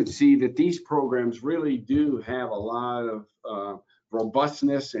you could see that these programs really do have a lot of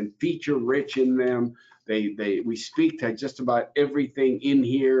robustness and feature-rich in them. We speak to just about everything in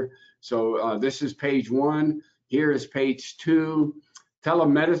here. So this is page 1. Here is page 2.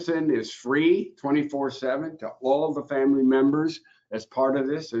 Telemedicine is free 24/7 to all the family members as part of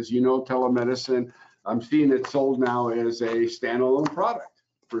this. As you know, telemedicine, I'm seeing it sold now as a standalone product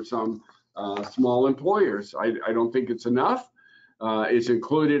for some small employers. I don't think it's enough. It's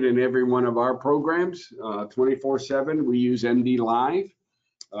included in every one of our programs 24/7. We use MD Live,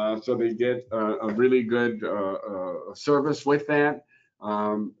 so they get a really good service with that,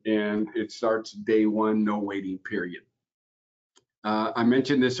 and it starts day one, no waiting period. I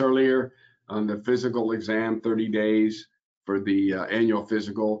mentioned this earlier on the physical exam, 30 days for the annual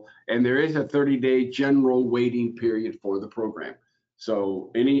physical, and there is a 30-day general waiting period for the program.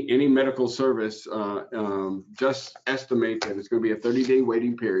 So any medical service, just estimate that it's going to be a 30-day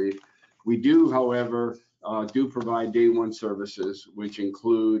waiting period. We do, however, do provide day one services, which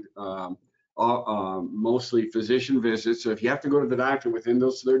include mostly physician visits. So if you have to go to the doctor within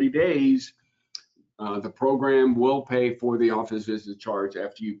those 30 days, the program will pay for the office visit charge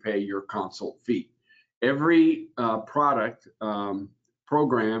after you pay your consult fee. Every product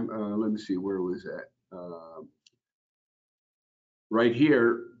program, let me see, where was that? Right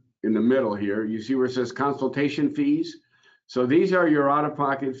here in the middle here, you see where it says consultation fees? So these are your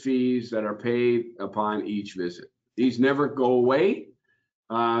out-of-pocket fees that are paid upon each visit. These never go away.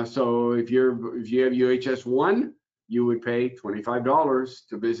 So if you have UHS 1, you would pay $25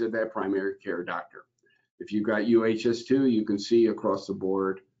 to visit that primary care doctor. If you've got UHS 2, you can see across the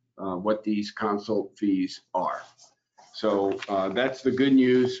board what these consult fees are. So that's the good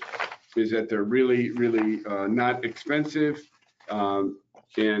news, is that they're really, really not expensive.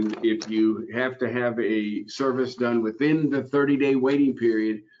 And if you have to have a service done within the 30-day waiting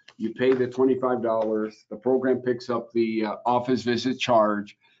period, you pay the $25. The program picks up the office visit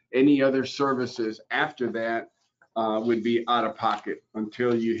charge. Any other services after that would be out of pocket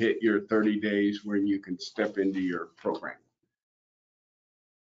until you hit your 30 days when you can step into your program.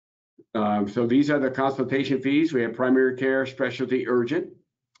 So these are the consultation fees. We have primary care, specialty, urgent,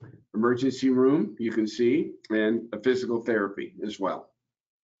 emergency room, you can see, and a physical therapy as well.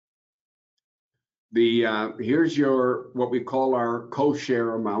 Here's what we call our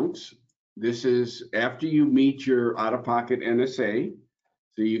co-share amounts. This is after you meet your out-of-pocket NSA.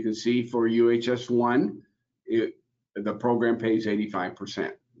 So you can see for UHS 1, the program pays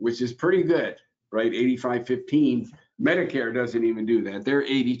 85%, which is pretty good, right? 85-15. Medicare doesn't even do that. They're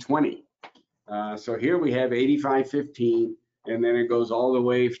 80-20. So here we have 85-15, and then it goes all the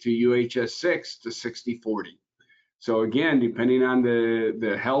way to UHS 6 to 60-40. So again, depending on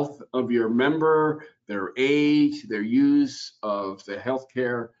the health of your member, their age, their use of the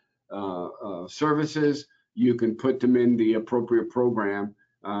healthcare services, you can put them in the appropriate program,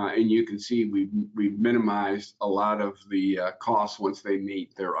 and you can see we've minimized a lot of the costs once they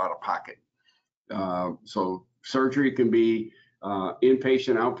meet their out-of-pocket. So surgery can be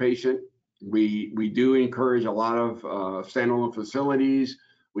inpatient, outpatient. We do encourage a lot of standalone facilities.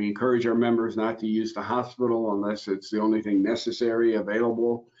 We encourage our members not to use the hospital unless it's the only thing necessary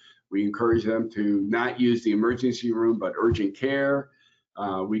available. We encourage them to not use the emergency room, but urgent care.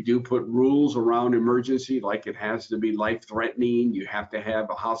 We do put rules around emergency, like it has to be life-threatening. You have to have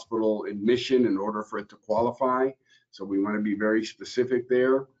a hospital admission in order for it to qualify. So we want to be very specific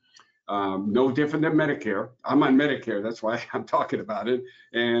there. No different than Medicare. I'm on Medicare, that's why I'm talking about it.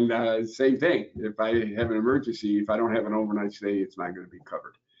 And same thing, if I have an emergency, if I don't have an overnight stay, it's not going to be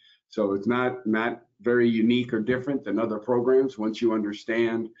covered. So it's not very unique or different than other programs once you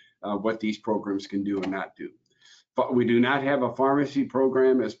understand what these programs can do and not do. But we do not have a pharmacy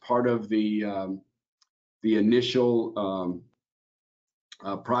program as part of the initial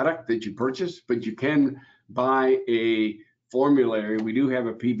product that you purchase, but you can buy a formulary. We do have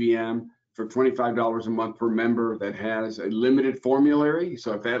a PBM for $25 a month per member that has a limited formulary.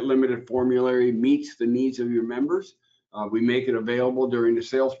 So if that limited formulary meets the needs of your members, we make it available during the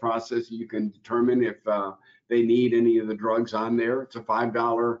sales process. You can determine if they need any of the drugs on there. It's a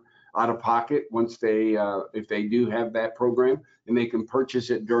 $5 out of pocket once if they do have that program, and they can purchase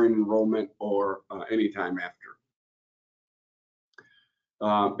it during enrollment or anytime after.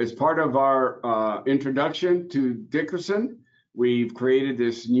 As part of our introduction to Dickerson, we've created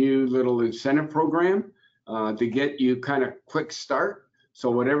this new little incentive program to get you kind of quick start. So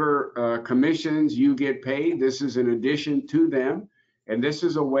whatever commissions you get paid, this is in addition to them. And this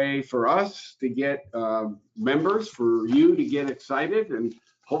is a way for us to get members, for you to get excited and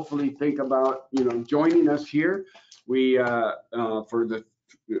hopefully think about, joining us here. We have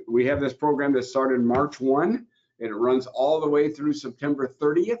this program that started March 1, and it runs all the way through September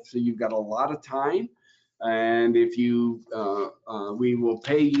 30th. So you've got a lot of time. And if we will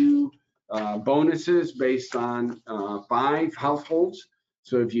pay you bonuses based on 5 households.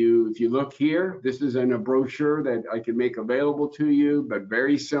 So if you look here, this is in a brochure that I can make available to you, but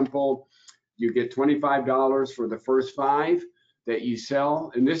very simple. You get $25 for the first 5 that you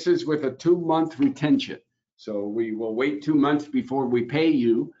sell, and this is with a 2-month retention. So we will wait 2 months before we pay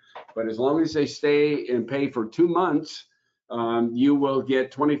you, but as long as they stay and pay for 2 months, you will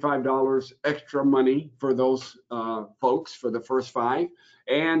get $25 extra money for those folks for the first 5,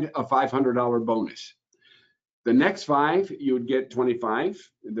 and a $500 bonus. The next 5, you would get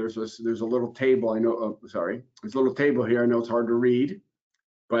 25. There's a little table. I know. Sorry, there's a little table here. I know it's hard to read,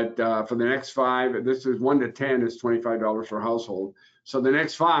 but for the next 5, this is 1 to 10 is $25 per household. So the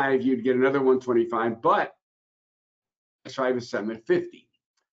next 5, you'd get another 125, but next 5 is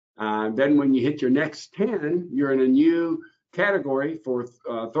 $750. Then when you hit your next 10, you're in a new category for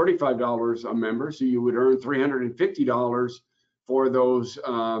 $35 a member. So you would earn $350 for those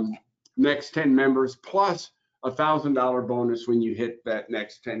next 10 members, plus a $1,000 bonus when you hit that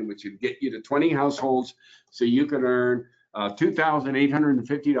next 10, which would get you to 20 households. So you could earn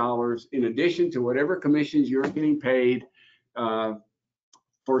 $2,850 in addition to whatever commissions you're getting paid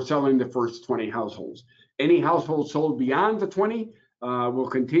for selling the first 20 households. Any household sold beyond the 20 will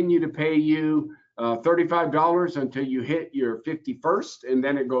continue to pay you $35 until you hit your 51st, and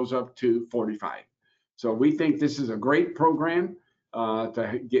then it goes up to $45. So we think this is a great program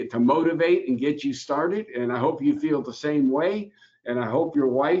to motivate and get you started, and I hope you feel the same way. And I hope your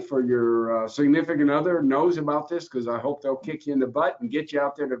wife or your significant other knows about this, because I hope they'll kick you in the butt and get you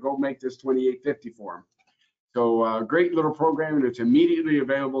out there to go make this $28.50 for them. So great little program, and it's immediately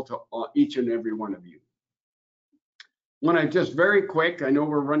available to each and every one of you. Want to just very quick, I know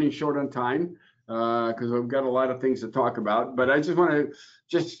we're running short on time because we've got a lot of things to talk about, but I just want to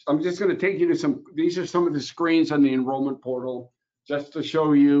I'm just going to take you to these are some of the screens on the enrollment portal just to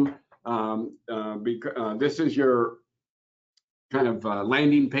show you. This is your kind of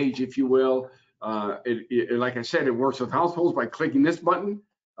landing page, if you will. Like I said, it works with households by clicking this button,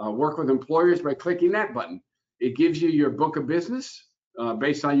 work with employers by clicking that button. It gives you your book of business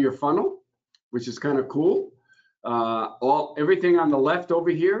based on your funnel, which is kind of cool. Everything on the left over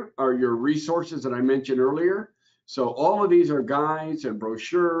here are your resources that I mentioned earlier. So all of these are guides and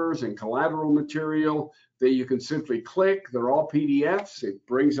brochures and collateral material that you can simply click. They're all PDFs. It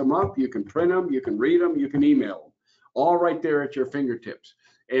brings them up. You can print them. You can read them. You can email them. All right there at your fingertips.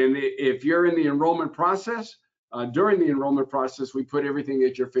 And if you're in the enrollment process, during the enrollment process, we put everything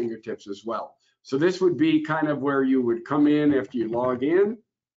at your fingertips as well. So this would be kind of where you would come in after you log in,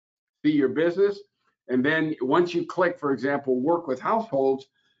 see your business, and then once you click, for example, work with households,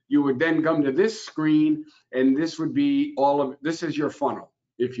 you would then come to this screen, and this would be this is your funnel,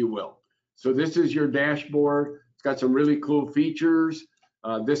 if you will. So this is your dashboard. It's got some really cool features.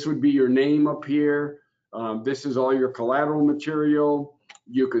 This would be your name up here. This is all your collateral material.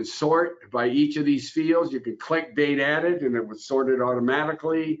 You can sort by each of these fields. You can click date added, and it would sort it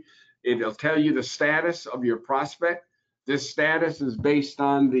automatically. It'll tell you the status of your prospect. This status is based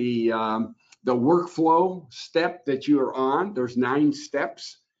on the workflow step that you are on. There's 9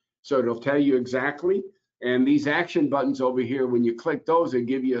 steps, so it'll tell you exactly. And these action buttons over here, when you click those, they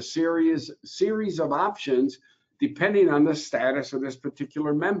give you a series of options depending on the status of this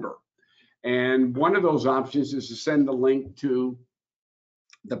particular member. And one of those options is to send the link to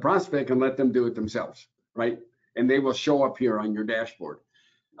the prospect and let them do it themselves, right? And they will show up here on your dashboard.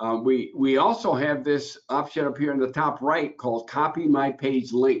 We also have this option up here in the top right called Copy My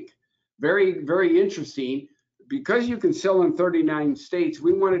Page Link. Very, very interesting. Because you can sell in 39 states,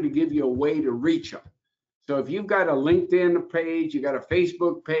 we wanted to give you a way to reach them. So if you've got a LinkedIn page, you got a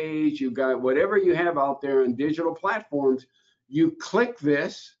Facebook page, you got whatever you have out there on digital platforms, you click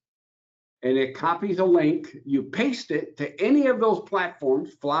this and it copies a link. You paste it to any of those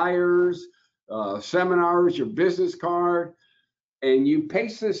platforms, flyers, seminars, your business card, and you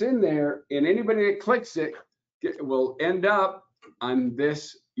paste this in there, and anybody that clicks it will end up on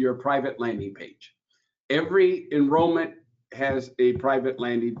your private landing page. Every enrollment has a private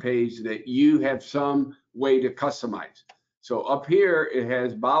landing page that you have some way to customize. So up here, it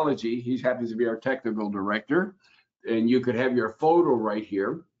has Balaji. He happens to be our technical director, and you could have your photo right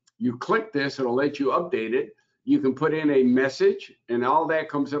here. You click this, it'll let you update it. You can put in a message, and all that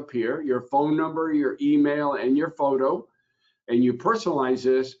comes up here, your phone number, your email, and your photo. And you personalize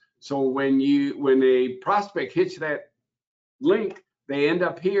this, so when a prospect hits that link, they end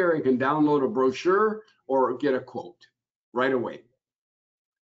up here and can download a brochure or get a quote right away.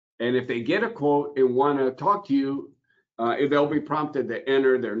 And if they get a quote and want to talk to you, they'll be prompted to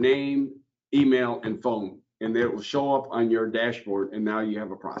enter their name, email, and phone, and it will show up on your dashboard, and now you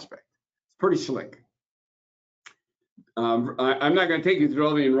have a prospect. It's pretty slick. I'm not going to take you through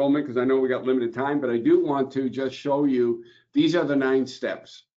all the enrollment because I know we got limited time, but I do want to just show you these are the 9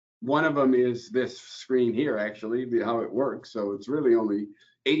 steps. One of them is this screen here, actually, how it works. So it's really only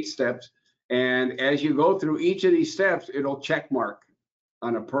 8 steps. And as you go through each of these steps, it'll check mark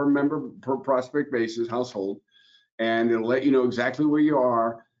on a per member, per prospect basis, household, and it'll let you know exactly where you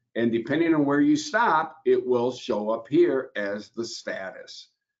are. And depending on where you stop, it will show up here as the status.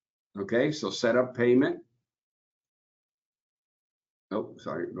 Okay, so set up payment. Oh,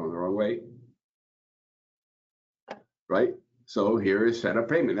 sorry, going the wrong way. Right? So here is set up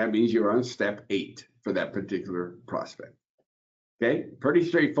payment. That means you're on step 8 for that particular prospect. Okay, pretty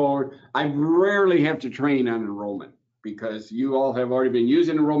straightforward. I rarely have to train on enrollment because you all have already been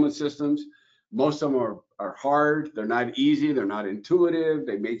using enrollment systems. Most of them are hard. They're not easy. They're not intuitive.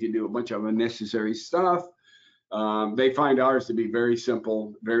 They make you do a bunch of unnecessary stuff. They find ours to be very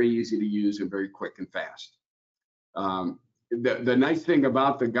simple, very easy to use, and very quick and fast. the nice thing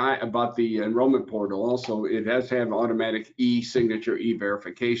about the enrollment portal also, it has to have automatic e-signature,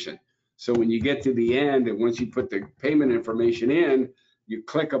 e-verification. So when you get to the end and once you put the payment information in, you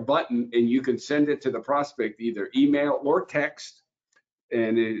click a button and you can send it to the prospect, either email or text.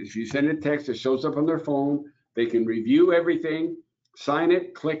 And if you send a text, it shows up on their phone. They can review everything, sign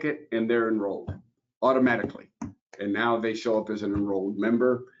it, click it, and they're enrolled automatically. And now they show up as an enrolled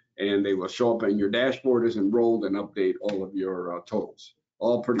member, and they will show up on your dashboard as enrolled and update all of your totals.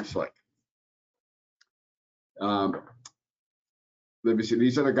 All pretty slick. Um, Let me see.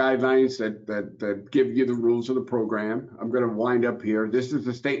 These are the guidelines that give you the rules of the program. I'm going to wind up here. This is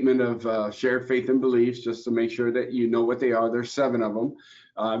a statement of shared faith and beliefs, just to make sure that you know what they are. There's 7 of them.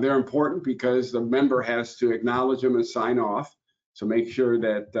 They're important because the member has to acknowledge them and sign off. So make sure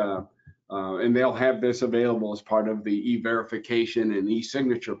that, and they'll have this available as part of the e-verification and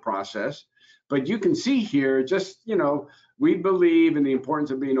e-signature process. But you can see here, just, we believe in the importance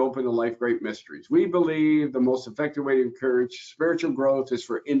of being open to life great mysteries. We believe the most effective way to encourage spiritual growth is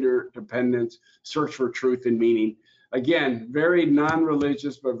for interdependence, search for truth and meaning. Again, very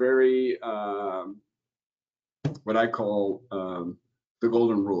non-religious, but very what I call the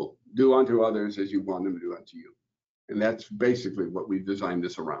golden rule. Do unto others as you want them to do unto you. And that's basically what we've designed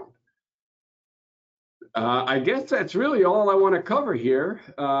this around. I guess that's really all I want to cover here.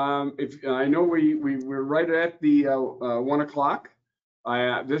 If I know we're right at the 1 o'clock.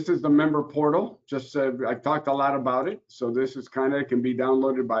 This is the member portal. Just I've talked a lot about it. So this is can be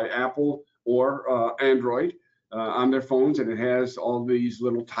downloaded by Apple or Android on their phones, and it has all these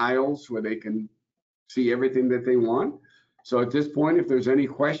little tiles where they can see everything that they want. So at this point, if there's any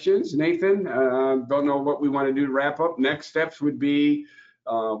questions, Nathan, don't know what we want to do to wrap up. Next steps would be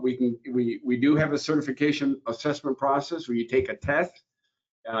we do have a certification assessment process where you take a test,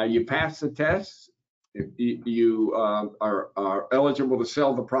 you pass the test, if you are eligible to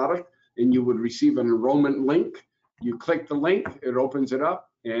sell the product, and you would receive an enrollment link. You click the link, it opens it up,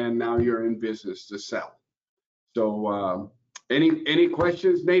 and now you're in business to sell. So any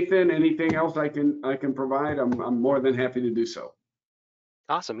questions, Nathan? Anything else I can provide? I'm more than happy to do so.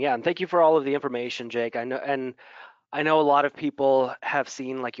 Awesome. Yeah, and thank you for all of the information, Jake. I know a lot of people have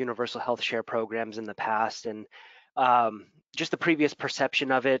seen like universal health share programs in the past, and just the previous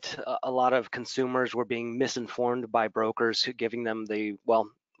perception of it, a lot of consumers were being misinformed by brokers who giving them the, well,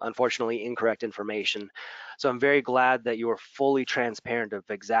 unfortunately incorrect information. So I'm very glad that you are fully transparent of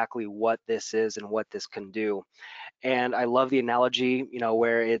exactly what this is and what this can do. And I love the analogy,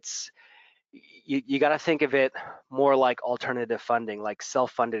 where it's, you got to think of it more like alternative funding, like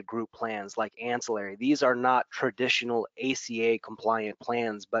self-funded group plans, like ancillary. These are not traditional ACA compliant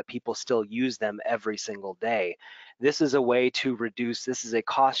plans, but people still use them every single day. This is a way to reduce, this is a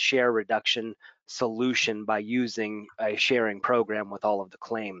cost share reduction solution by using a sharing program with all of the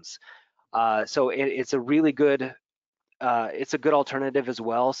claims. So it's a really good it's a good alternative as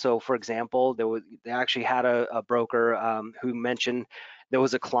well. So for example, they actually had a broker who mentioned there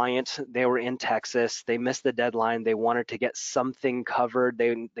was a client, they were in Texas, they missed the deadline, they wanted to get something covered,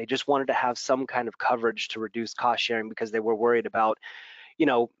 they just wanted to have some kind of coverage to reduce cost sharing because they were worried about,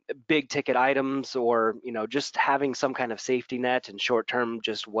 big ticket items, or, just having some kind of safety net, and short term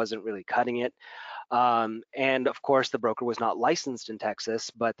just wasn't really cutting it. And of course, the broker was not licensed in Texas,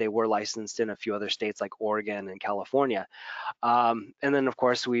 but they were licensed in a few other states like Oregon and California. And then, of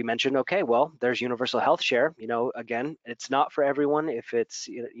course, we mentioned, okay, well, there's universal health share. Again, it's not for everyone. If it's,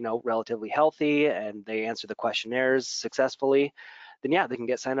 relatively healthy and they answer the questionnaires successfully, then yeah, they can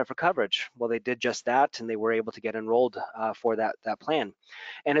get signed up for coverage. Well, they did just that, and they were able to get enrolled for that plan.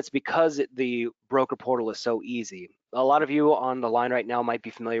 And it's because the broker portal is so easy. A lot of you on the line right now might be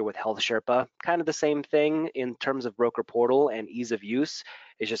familiar with Health Sherpa. Kind of the same thing in terms of broker portal and ease of use.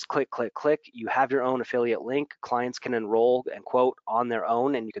 It's just click, click, click. You have your own affiliate link. Clients can enroll and quote on their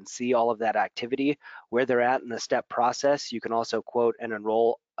own, and you can see all of that activity, where they're at in the step process. You can also quote and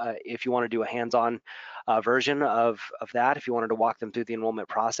enroll if you want to do a hands-on version of that, if you wanted to walk them through the enrollment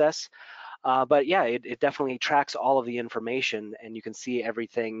process. But yeah, it definitely tracks all of the information, and you can see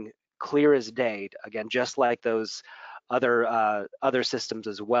everything clear as day. Again, just like those other systems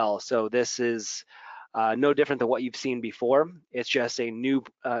as well. So this is no different than what you've seen before. It's just a new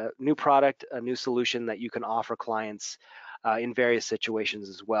product, a new solution that you can offer clients in various situations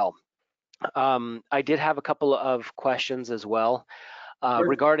as well. I did have a couple of questions as well Sure.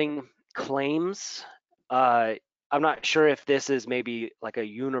 regarding claims. I'm not sure if this is maybe like a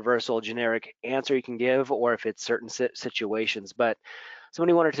universal generic answer you can give, or if it's certain situations, but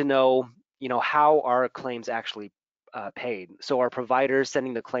somebody wanted to know, how are claims actually paid. So are providers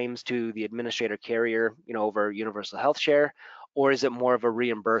sending the claims to the administrator carrier, over universal health share, or is it more of a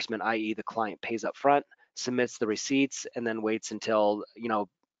reimbursement, i.e. the client pays up front, submits the receipts, and then waits until,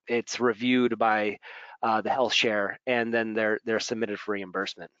 it's reviewed by the health share, and then they're submitted for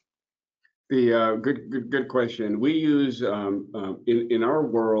reimbursement? The good question. We use in our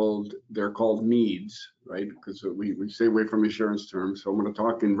world they're called needs, right? Because we stay away from insurance terms. So I'm going to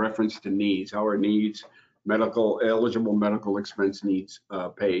talk in reference to needs. How are needs, medical eligible medical expense needs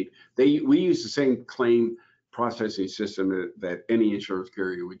paid? We use the same claim processing system that any insurance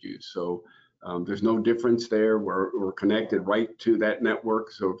carrier would use. So there's no difference there. We're connected right to that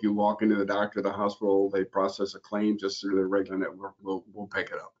network. So if you walk into the doctor, the hospital, they process a claim just through the regular network. We'll pick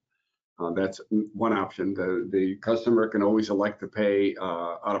it up. That's one option. The customer can always elect to pay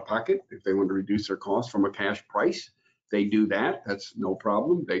out of pocket if they want to reduce their cost from a cash price. They do that. That's no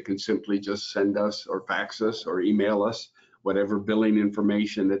problem. They can simply just send us or fax us or email us whatever billing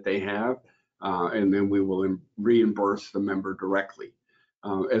information that they have, and then we will reimburse the member directly.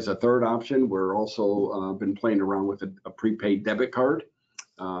 As a third option, we're also been playing around with a prepaid debit card.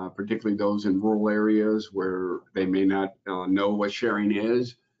 Particularly those in rural areas where they may not know what sharing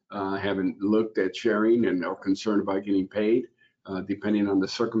is, haven't looked at sharing and are concerned about getting paid. Depending on the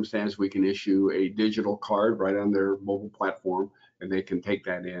circumstance, we can issue a digital card right on their mobile platform, and they can take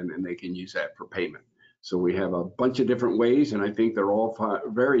that in and they can use that for payment. So we have a bunch of different ways, and I think they're all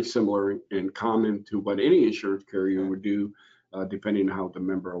very similar and common to what any insurance carrier would do, depending on how the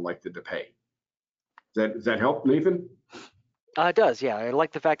member elected to pay. Does that help, Nathan? It does, yeah. I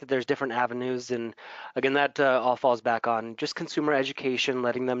like the fact that there's different avenues, and again, that all falls back on just consumer education,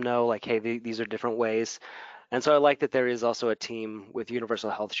 letting them know, like, hey, these are different ways. And so I like that there is also a team with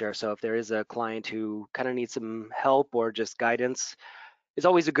Universal Health Share. So if there is a client who kind of needs some help or just guidance, it's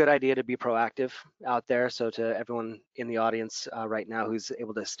always a good idea to be proactive out there. So to everyone in the audience right now who's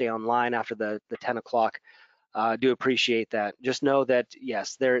able to stay online after the 10 o'clock, do appreciate that. Just know that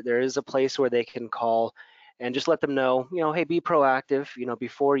yes, there is a place where they can call and just let them know, hey, be proactive,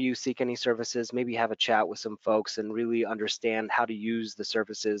 before you seek any services, maybe have a chat with some folks and really understand how to use the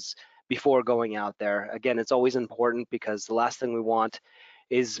services before going out there. Again, it's always important because the last thing we want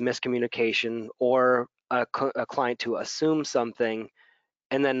is miscommunication or a client to assume something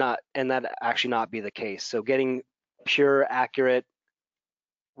and then not, and that actually not be the case. So getting pure, accurate,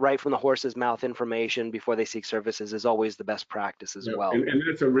 right from the horse's mouth information before they seek services is always the best practice as Yeah, well. and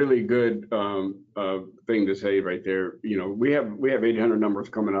that's a really good thing to say right there. We have 800 numbers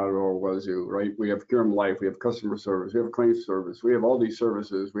coming out of our wazoo, right? We have Cure Life, we have customer service, we have claims service, we have all these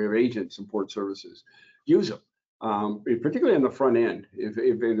services, we have agent support services. Use them, particularly on the front end.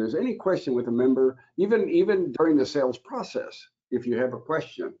 If there's any question with a member, even during the sales process, if you have a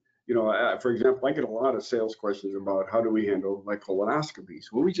question, for example, I get a lot of sales questions about how do we handle like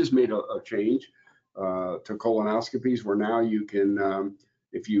colonoscopies. Well, we just made a change to colonoscopies, where now you can,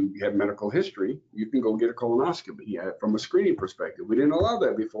 if you have medical history, you can go get a colonoscopy from a screening perspective. We didn't allow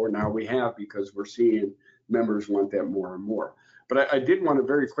that before. Now we have, because we're seeing members want that more and more. But I did want to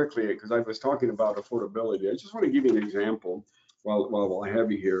very quickly, because I was talking about affordability, I just want to give you an example while I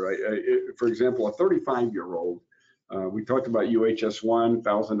have you here. For example, a 35-year-old, we talked about UHS-1,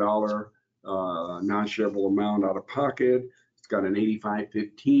 $1,000 non-shareable amount out of pocket. It's got an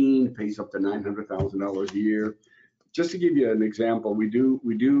 85-15, pays up to $900,000 a year. Just to give you an example, we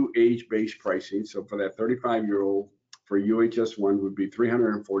do age-based pricing. So for that 35-year-old, for UHS-1 would be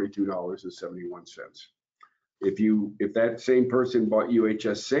 $342.71. If that same person bought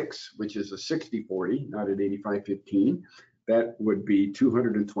UHS-6, which is a 60-40, not an 85-15, that would be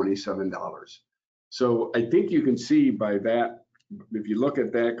 $227. So I think you can see by that, if you look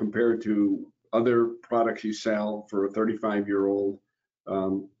at that compared to other products you sell for a 35-year-old,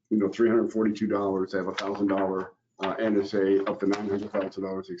 $342 to have $1,000 NSA up to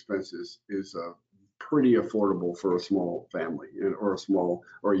 $900,000 expenses is pretty affordable for a small family or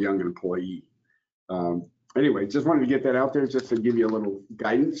a young employee. Anyway, just wanted to get that out there just to give you a little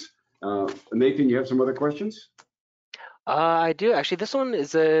guidance. Nathan, you have some other questions? I do actually. This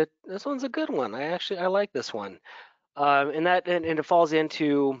one's a good one. I like this one. And it falls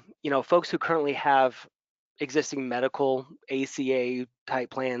into, folks who currently have existing medical ACA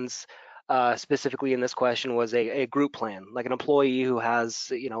type plans. Specifically in this question was a group plan, like an employee who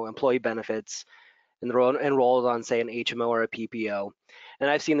has, employee benefits and they're enrolled on, say, an HMO or a PPO. And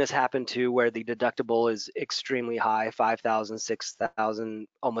I've seen this happen too, where the deductible is extremely high, 5,000, 6,000,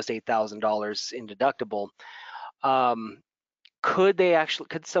 almost $8,000 in deductible. Um, could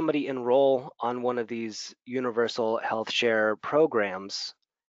somebody enroll on one of these universal health share programs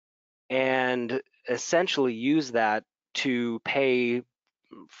and essentially use that to pay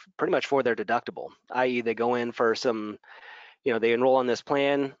pretty much for their deductible, i.e. they go in for some, they enroll on this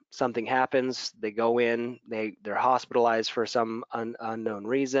plan, something happens, they go in, they're hospitalized for some unknown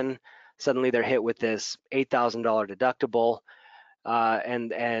reason, suddenly they're hit with this $8,000 deductible,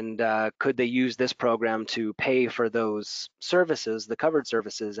 and could they use this program to pay for those services, the covered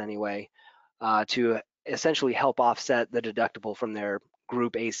services anyway, to essentially help offset the deductible from their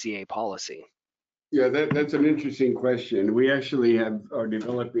group ACA policy? Yeah, that's an interesting question. We actually are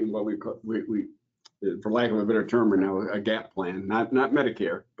developing what we call, for lack of a better term, right now, a gap plan, not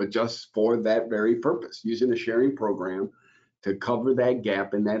Medicare, but just for that very purpose, using a sharing program to cover that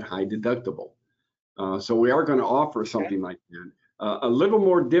gap in that high deductible. So we are going to offer Okay. something like that. A little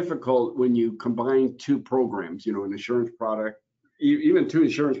more difficult when you combine two programs, an insurance product, even two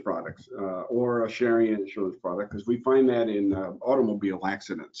insurance products, or a sharing insurance product, because we find that in automobile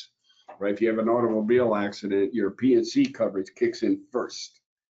accidents, right? If you have an automobile accident, your P&C coverage kicks in first,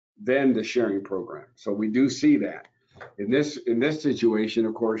 then the sharing program. So we do see that. In this situation,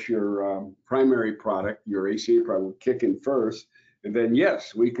 of course, your primary product, your ACA product, would kick in first, and then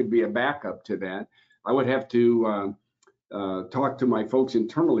yes, we could be a backup to that. I would have to talk to my folks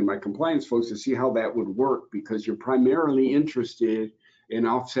internally, my compliance folks, to see how that would work, because you're primarily interested in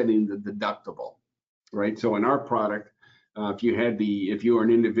offsetting the deductible, right? So in our product, if you are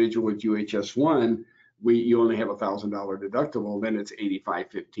an individual with UHS-1, you only have $1,000 deductible, then it's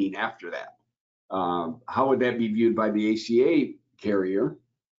 85.15 after that. How would that be viewed by the ACA carrier?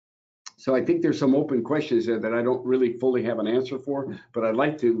 So I think there's some open questions there that I don't really fully have an answer for, but I'd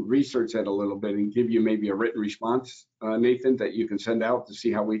like to research that a little bit and give you maybe a written response, Nathan, that you can send out to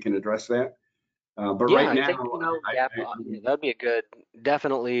see how we can address that. But Yeah, right I now, think, gap, yeah, that'd be a good,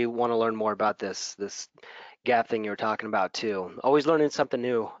 definitely want to learn more about this gap thing you were talking about too. Always learning something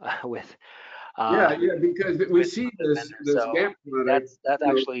new uh, yeah, because we with see the this vendor. this So gap product, that's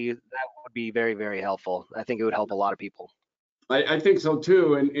actually, that would be very, very helpful. I think it would help a lot of people. I think so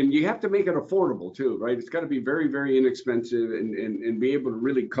too, and you have to make it affordable too, right? It's got to be very, very inexpensive and be able to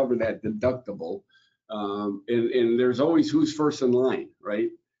really cover that deductible. And there's always who's first in line, right?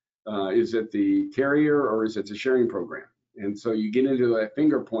 Is it the carrier or is it the sharing program? And so you get into that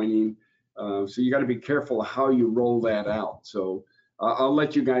finger pointing. So you got to be careful how you roll that out. So I'll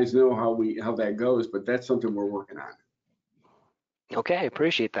let you guys know how that goes, but that's something we're working on. Okay, I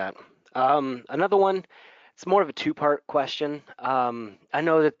appreciate that. Another one, it's more of a two-part question. I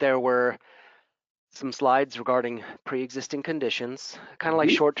know that there were some slides regarding pre-existing conditions, kind of like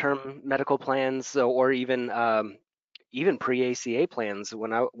Mhm. short-term medical plans, or even pre-ACA plans.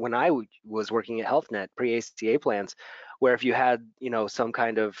 When I was working at HealthNet, pre-ACA plans, where if you had some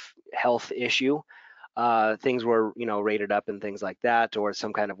kind of health issue, things were rated up and things like that, or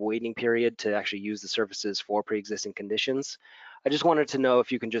some kind of waiting period to actually use the services for pre-existing conditions. I just wanted to know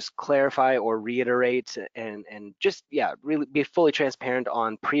if you can just clarify or reiterate and just, yeah, really be fully transparent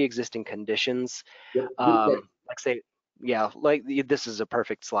on pre-existing conditions. Yep, good question. Like say, yeah, like this is a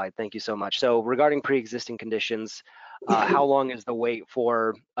perfect slide. Thank you so much. So regarding pre-existing conditions, how long is the wait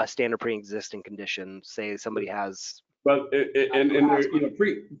for a standard pre-existing condition? Say somebody has Well, asthma.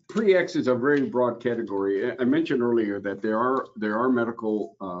 pre-X is a very broad category. I mentioned earlier that there are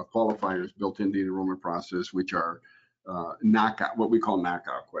medical qualifiers built into the enrollment process, which are knockout, what we call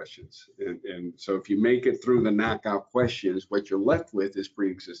knockout questions. And so if you make it through the knockout questions, what you're left with is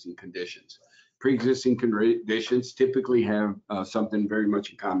pre-existing conditions. Pre-existing conditions typically have something very much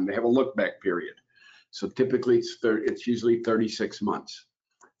in common. They have a look back period. So typically it's usually 36 months.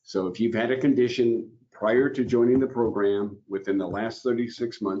 So if you've had a condition prior to joining the program within the last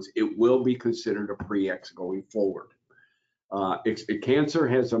 36 months, it will be considered a pre-X going forward. Cancer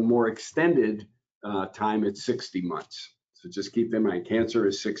has a more extended time, it's 60 months. So just keep in mind, cancer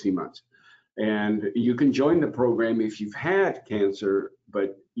is 60 months. And you can join the program if you've had cancer,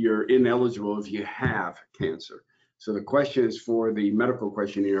 but you're ineligible if you have cancer. So the question is for the medical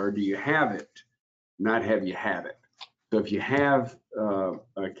questionnaire, do you have it? Not have you had it. So if you have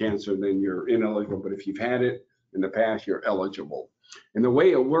cancer, then you're ineligible. But if you've had it in the past, you're eligible. And the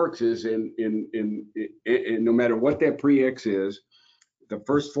way it works is in no matter what that pre-X is, the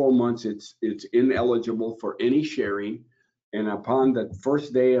first 4 months it's ineligible for any sharing. And upon the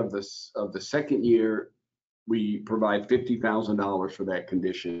first day of the second year, we provide $50,000 for that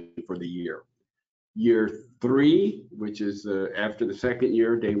condition for the year. Year 3, which is after the second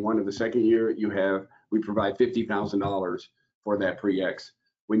year, day 1 of the second year, we provide $50,000 for that pre-X.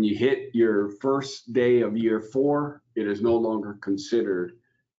 When you hit your first day of year 4, it is no longer considered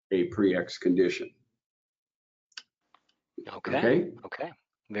a pre-X condition. Okay, Okay? okay.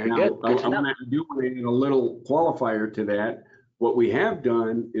 Very good. Now, Good to know. I do want to add a little qualifier to that. What we have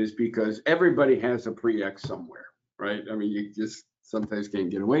done is because everybody has a pre-X somewhere, right? I mean, you just sometimes can't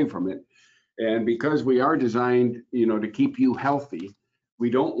get away from it. And because we are designed, to keep you healthy, we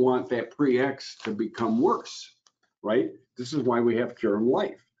don't want that pre-X to become worse, right? This is why we have Cure 'em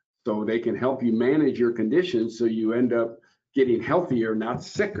Life. So they can help you manage your conditions so you end up getting healthier, not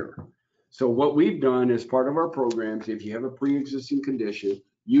sicker. So what we've done as part of our programs, if you have a pre-existing condition,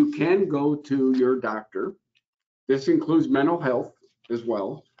 you can go to your doctor. This includes mental health as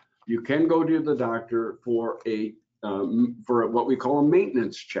well. You can go to the doctor for what we call a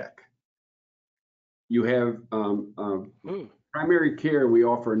maintenance check. You have Hmm. primary care. We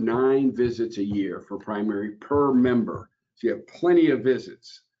offer 9 visits a year for primary per member. So you have plenty of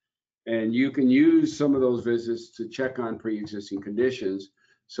visits, and you can use some of those visits to check on pre-existing conditions.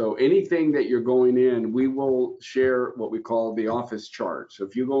 So anything that you're going in, we will share what we call the office chart. So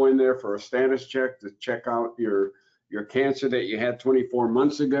if you go in there for a status check to check out your cancer that you had 24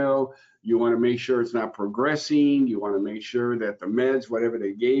 months ago, you want to make sure it's not progressing. You want to make sure that the meds, whatever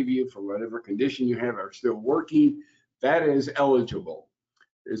they gave you for whatever condition you have, are still working. That is eligible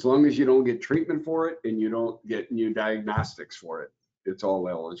as long as you don't get treatment for it and you don't get new diagnostics for it. It's all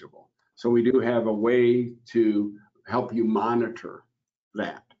eligible. So we do have a way to help you monitor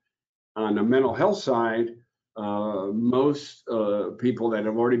that. On the mental health side, most people that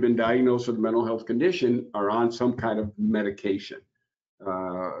have already been diagnosed with a mental health condition are on some kind of medication.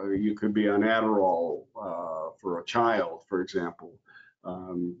 You could be on Adderall for a child, for example,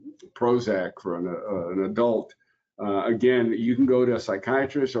 Prozac for an adult. Again, you can go to a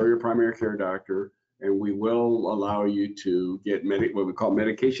psychiatrist or your primary care doctor, and we will allow you to get what we call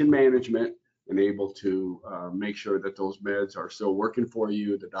medication management and able to make sure that those meds are still working for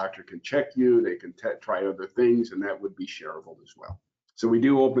you. The doctor can check you, they can try other things, and that would be shareable as well. So we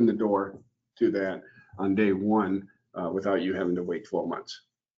do open the door to that on day one without you having to wait 12 months.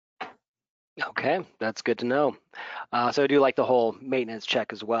 Okay, that's good to know. So I do like the whole maintenance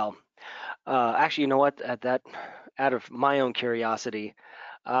check as well. Actually, you know what? Out of my own curiosity,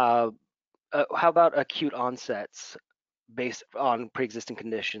 uh, how about acute onsets based on pre-existing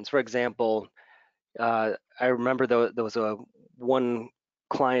conditions? For example, I remember there was a one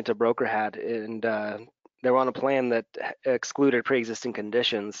client a broker had, and they were on a plan that excluded pre-existing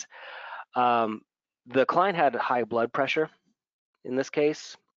conditions. Um, the client had high blood pressure in this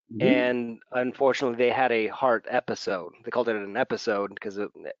case, Mhm. and unfortunately, they had a heart episode. They called it an episode because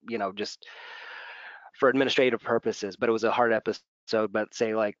just for administrative purposes, but it was a heart episode. But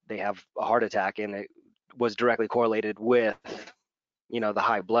say like they have a heart attack, and it was directly correlated with the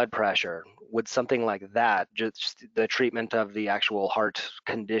high blood pressure. Would something like that, just the treatment of the actual heart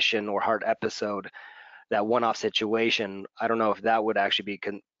condition or heart episode, that one-off situation, I don't know if that would actually be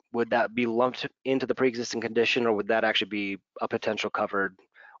would that be lumped into the pre-existing condition, or would that actually be a potential covered,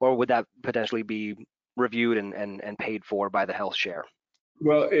 or would that potentially be reviewed and paid for by the health share?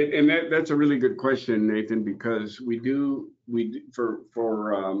 Well, and that's a really good question, Nathan, because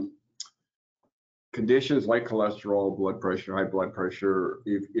for conditions like cholesterol, blood pressure, high blood pressure,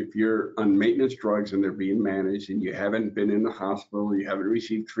 if you're on maintenance drugs and they're being managed and you haven't been in the hospital, you haven't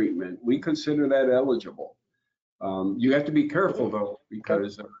received treatment, we consider that eligible. You have to be careful Hmm, though, okay.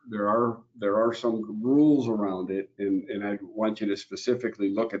 because there are some rules around it, and I want you to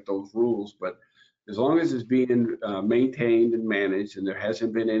specifically look at those rules. But as long as it's being maintained and managed, and there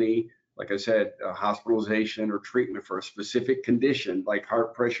hasn't been any, like I said, hospitalization or treatment for a specific condition, like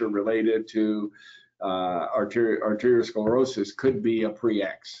heart pressure related to arteriosclerosis, could be a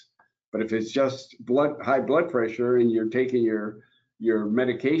pre-X. But if it's just high blood pressure and you're taking your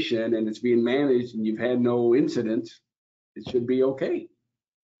medication and it's being managed and you've had no incidents, it should be okay.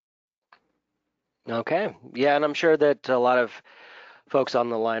 Okay. Yeah, and I'm sure that a lot of folks on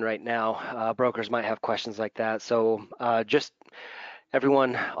the line right now, brokers might have questions like that. So just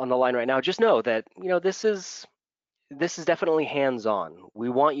everyone on the line right now, just know that this is definitely hands-on. We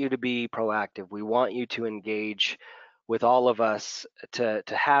want you to be proactive. We want you to engage with all of us to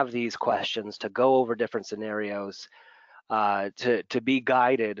have these questions, to go over different scenarios, to be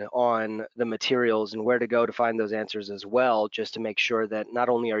guided on the materials and where to go to find those answers as well, just to make sure that not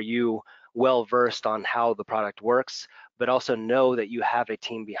only are you well versed on how the product works, but also know that you have a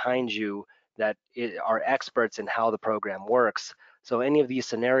team behind you that are experts in how the program works. So any of these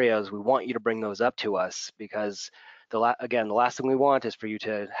scenarios, we want you to bring those up to us, because again, the last thing we want is for you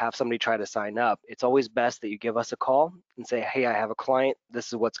to have somebody try to sign up. It's always best that you give us a call and say, hey, I have a client, this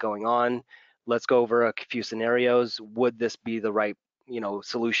is what's going on, let's go over a few scenarios. Would this be the right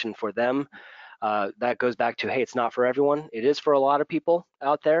solution for them? That goes back to, hey, it's not for everyone. It is for a lot of people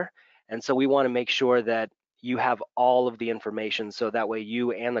out there. And so we want to make sure that you have all of the information so that way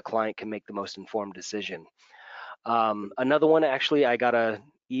you and the client can make the most informed decision. Another one, actually, I got an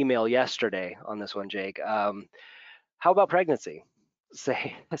email yesterday on this one, Jake. How about pregnancy?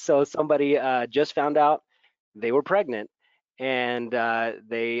 Say, so somebody just found out they were pregnant and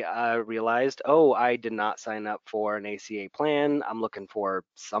they realized, oh, I did not sign up for an ACA plan. I'm looking for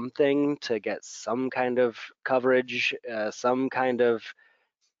something to get some kind of coverage, some kind of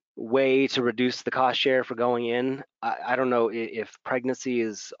way to reduce the cost share for going in. I don't know if pregnancy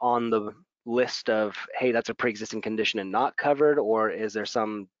is on the list of, hey, that's a pre-existing condition and not covered, or is there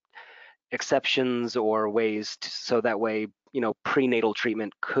some exceptions or ways so that way, prenatal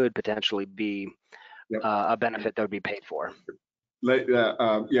treatment could potentially be Yep. a benefit that would be paid for.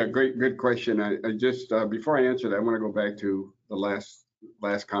 Yeah, good question. I just before I answer that, I want to go back to the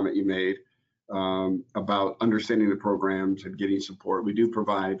last comment you made about understanding the programs and getting support. We do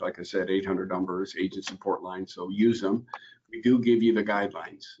provide, like I said, 800 numbers, agent support lines, so use them. We do give you the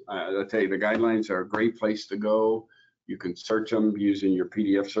guidelines. I'll tell you, the guidelines are a great place to go. You can search them using your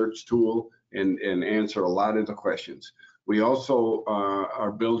PDF search tool and answer a lot of the questions. We also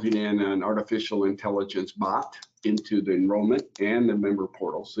are building in an artificial intelligence bot into the enrollment and the member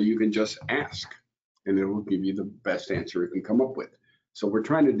portal. So you can just ask and it will give you the best answer it can come up with. So we're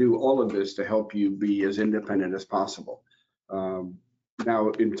trying to do all of this to help you be as independent as possible. Now,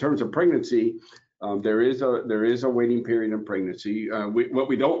 in terms of pregnancy, there is a waiting period in pregnancy. What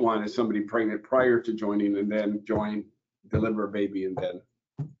we don't want is somebody pregnant prior to joining and then join, deliver a baby, and then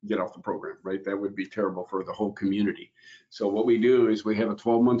get off the program, right? That would be terrible for the whole community. So what we do is we have a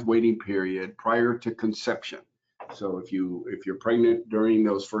 12-month waiting period prior to conception. So if you're pregnant during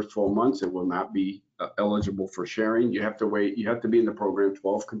those first 12 months, it will not be eligible for sharing. You have to wait. You have to be in the program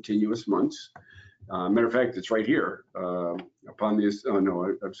 12 continuous months. Matter of fact, it's right here. Upon this, oh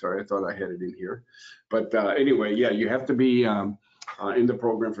no, I'm sorry, I thought I had it in here. But anyway, yeah, you have to be in the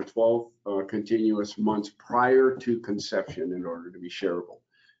program for 12 continuous months prior to conception in order to be shareable.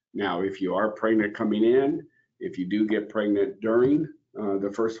 Now, if you are pregnant coming in, if you do get pregnant during the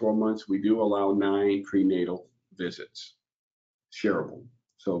first 12 months, we do allow 9 prenatal visits, shareable.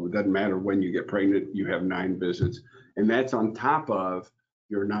 So it doesn't matter when you get pregnant, you have 9 visits. And that's on top of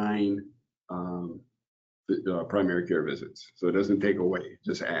your 9 primary care visits. So it doesn't take away, it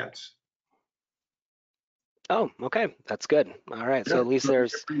just adds. Oh, okay, that's good. All right, Yeah, so at least so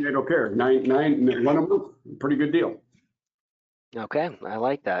there's, prenatal care, 1 a month, pretty good deal. okay, I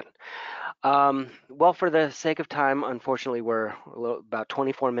like that. Well, for the sake of time, unfortunately, we're about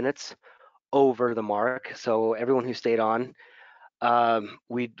 24 minutes over the mark. So everyone who stayed on,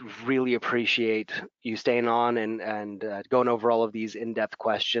 we really appreciate you staying on and going over all of these in-depth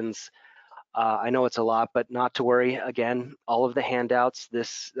questions. I know it's a lot, but not to worry. Again, all of the handouts,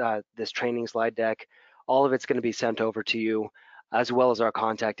 this training slide deck, all of it's going to be sent over to you, as well as our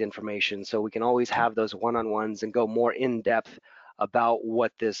contact information, so we can always have those one-on-ones and go more in depth about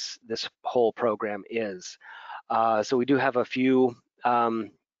what this whole program is. So we do have a few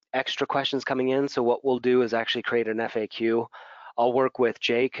extra questions coming in. So what we'll do is actually create an FAQ. I'll work with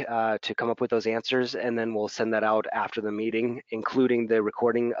Jake to come up with those answers, and then we'll send that out after the meeting, including the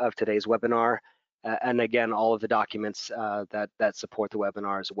recording of today's webinar, and again, all of the documents that support the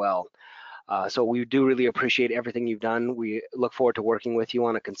webinar as well. So we do really appreciate everything you've done. We look forward to working with you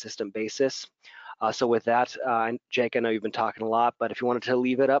on a consistent basis. So with that, Jake, I know you've been talking a lot, but if you wanted to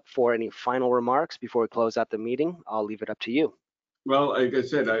leave it up for any final remarks before we close out the meeting, I'll leave it up to you. Well, like I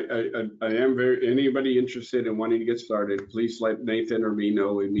said, I am anybody interested in wanting to get started, please let Nathan or me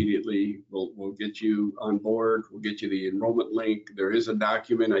know immediately. We'll get you on board. We'll get you the enrollment link. There is a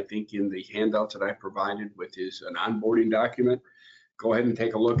document, I think, in the handouts that I provided, which is an onboarding document. Go ahead and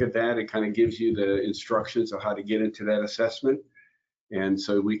take a look at that. It kind of gives you the instructions of how to get into that assessment. And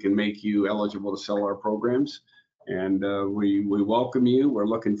so we can make you eligible to sell our programs. And we welcome you. We're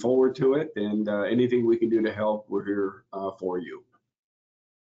looking forward to it. And anything we can do to help, we're here for you.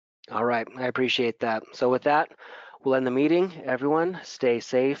 All right, I appreciate that. So with that, we'll end the meeting. Everyone, stay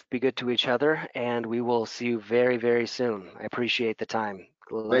safe, be good to each other, and we will see you very, very soon. I appreciate the time.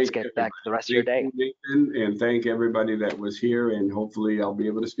 Let's get back to the rest of your day. Thank you, Nathan, and thank everybody that was here. And hopefully I'll be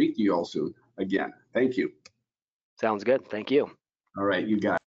able to speak to you all soon again. Thank you. Sounds good. Thank you. All right, you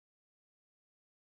got it.